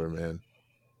 Donald Glover, man.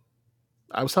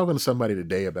 I was talking to somebody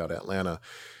today about Atlanta,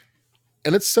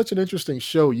 and it's such an interesting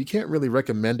show. You can't really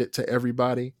recommend it to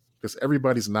everybody because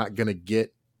everybody's not going to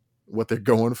get what they're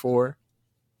going for.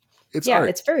 It's art.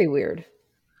 It's very weird.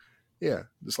 Yeah,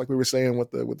 just like we were saying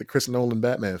with the Chris Nolan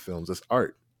Batman films, it's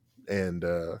art. And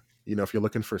you know, if you're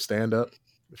looking for stand up,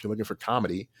 if you're looking for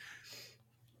comedy,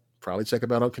 probably check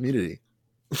him out on Community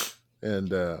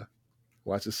and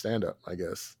watch his stand up, I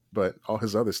guess. But all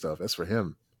his other stuff, that's for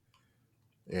him.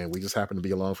 And we just happen to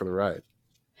be along for the ride.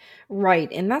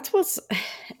 Right. And that's what's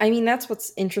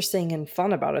interesting and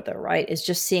fun about it though, right? Is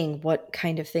just seeing what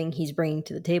kind of thing he's bringing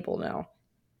to the table now.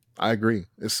 I agree.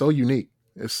 It's so unique.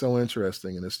 It's so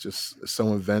interesting, and it's so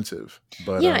inventive.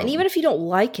 But yeah, and even if you don't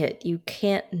like it, you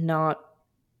can't not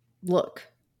look,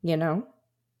 you know?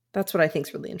 That's what I think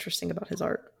is really interesting about his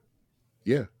art.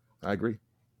 Yeah, I agree.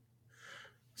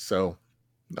 So,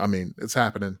 I mean, it's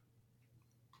happening.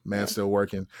 Man's still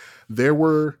working. There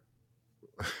was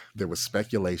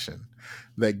speculation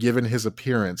that given his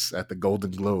appearance at the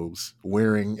Golden Globes,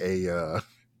 wearing a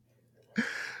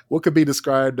what could be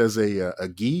described as a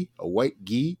white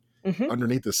gi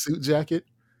underneath a suit jacket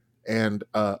and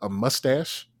a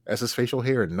mustache as his facial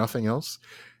hair and nothing else,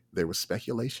 there was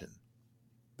speculation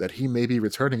that he may be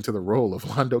returning to the role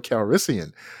of Lando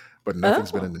Calrissian, but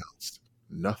nothing's been announced.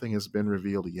 Nothing has been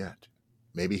revealed yet.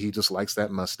 Maybe he just likes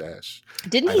that mustache.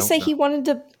 Didn't he say he wanted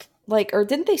to, or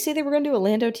didn't they say they were going to do a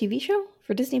Lando TV show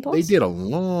for Disney Plus? They did a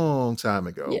long time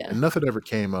ago, Yeah. and nothing ever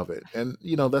came of it. And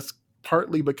that's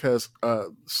partly because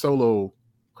Solo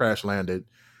crash landed,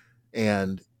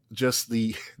 and just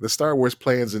the Star Wars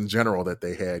plans in general that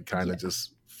they had kind of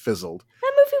just fizzled.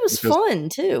 That movie was fun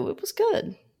too. It was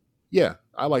good. Yeah,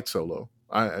 I liked Solo.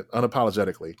 I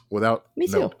unapologetically, without Me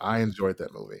too. note, I enjoyed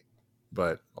that movie,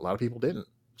 but a lot of people didn't.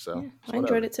 So I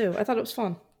enjoyed it too. I thought it was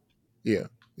fun. Yeah.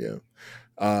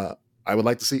 I would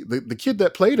like to see the kid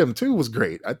that played him too was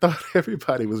great. I thought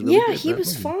everybody was really good. Yeah, he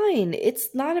was fine.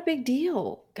 It's not a big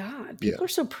deal. God, people are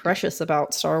so precious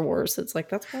about Star Wars. It's like,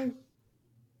 that's why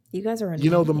you guys are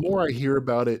annoying. The more I hear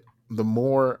about it, the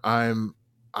more I'm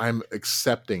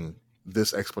accepting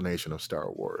this explanation of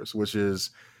Star Wars, which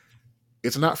is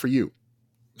it's not for you.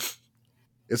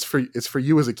 It's for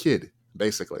you as a kid,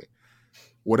 basically.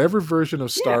 Whatever version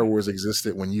of Star Wars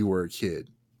existed when you were a kid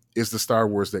is the Star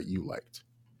Wars that you liked.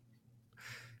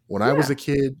 When I was a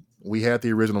kid, we had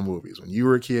the original movies. When you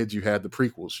were a kid, you had the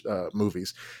prequels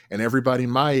movies. And everybody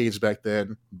my age back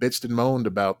then bitched and moaned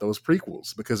about those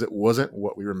prequels because it wasn't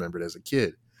what we remembered as a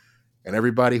kid. And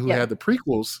everybody who had the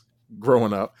prequels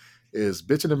growing up is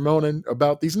bitching and moaning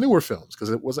about these newer films because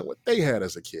it wasn't what they had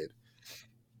as a kid.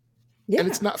 Yeah. And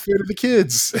it's not fair to the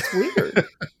kids. It's weird.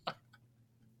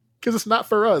 Because it's not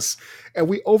for us. And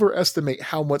we overestimate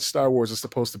how much Star Wars is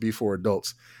supposed to be for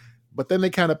adults. But then they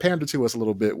kind of pander to us a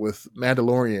little bit with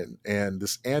Mandalorian and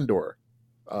this Andor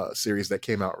series that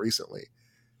came out recently,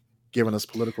 giving us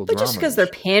political drama. But just because they're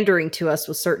pandering to us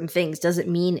with certain things doesn't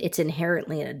mean it's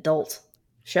inherently an adult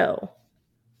show.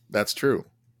 That's true.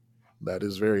 That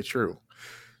is very true.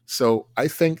 So I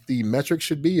think the metric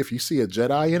should be, if you see a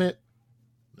Jedi in it,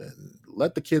 then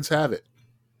let the kids have it.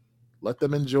 Let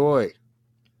them enjoy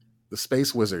the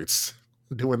space wizards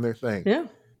doing their thing. Yeah.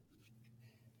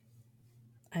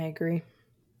 I agree.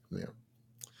 Yeah.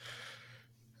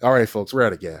 All right, folks, we're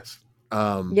out of gas.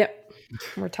 Yep.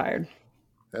 We're tired.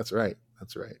 That's right.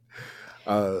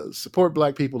 Support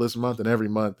Black people this month and every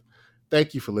month.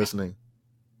 Thank you for listening.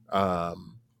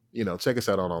 Check us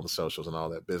out on all the socials and all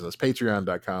that business.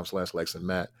 Patreon.com/Lex and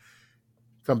Matt.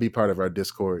 Come be part of our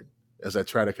Discord as I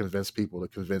try to convince people to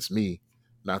convince me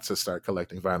not to start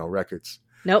collecting vinyl records.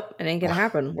 Nope, it ain't going to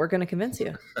happen. We're going to convince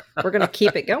you. We're going to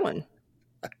keep it going.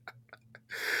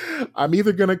 I'm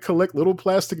either going to collect little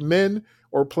plastic men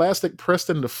or plastic pressed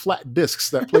into flat discs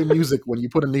that play music when you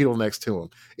put a needle next to them.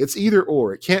 It's either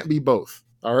or. It can't be both.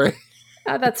 All right?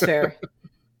 That's fair.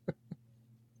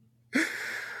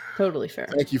 Totally fair.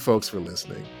 Thank you, folks, for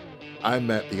listening. I'm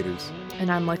Matt Peters. And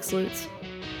I'm Lex Lutz.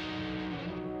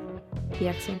 Be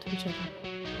excellent to each other.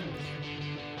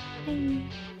 Bye.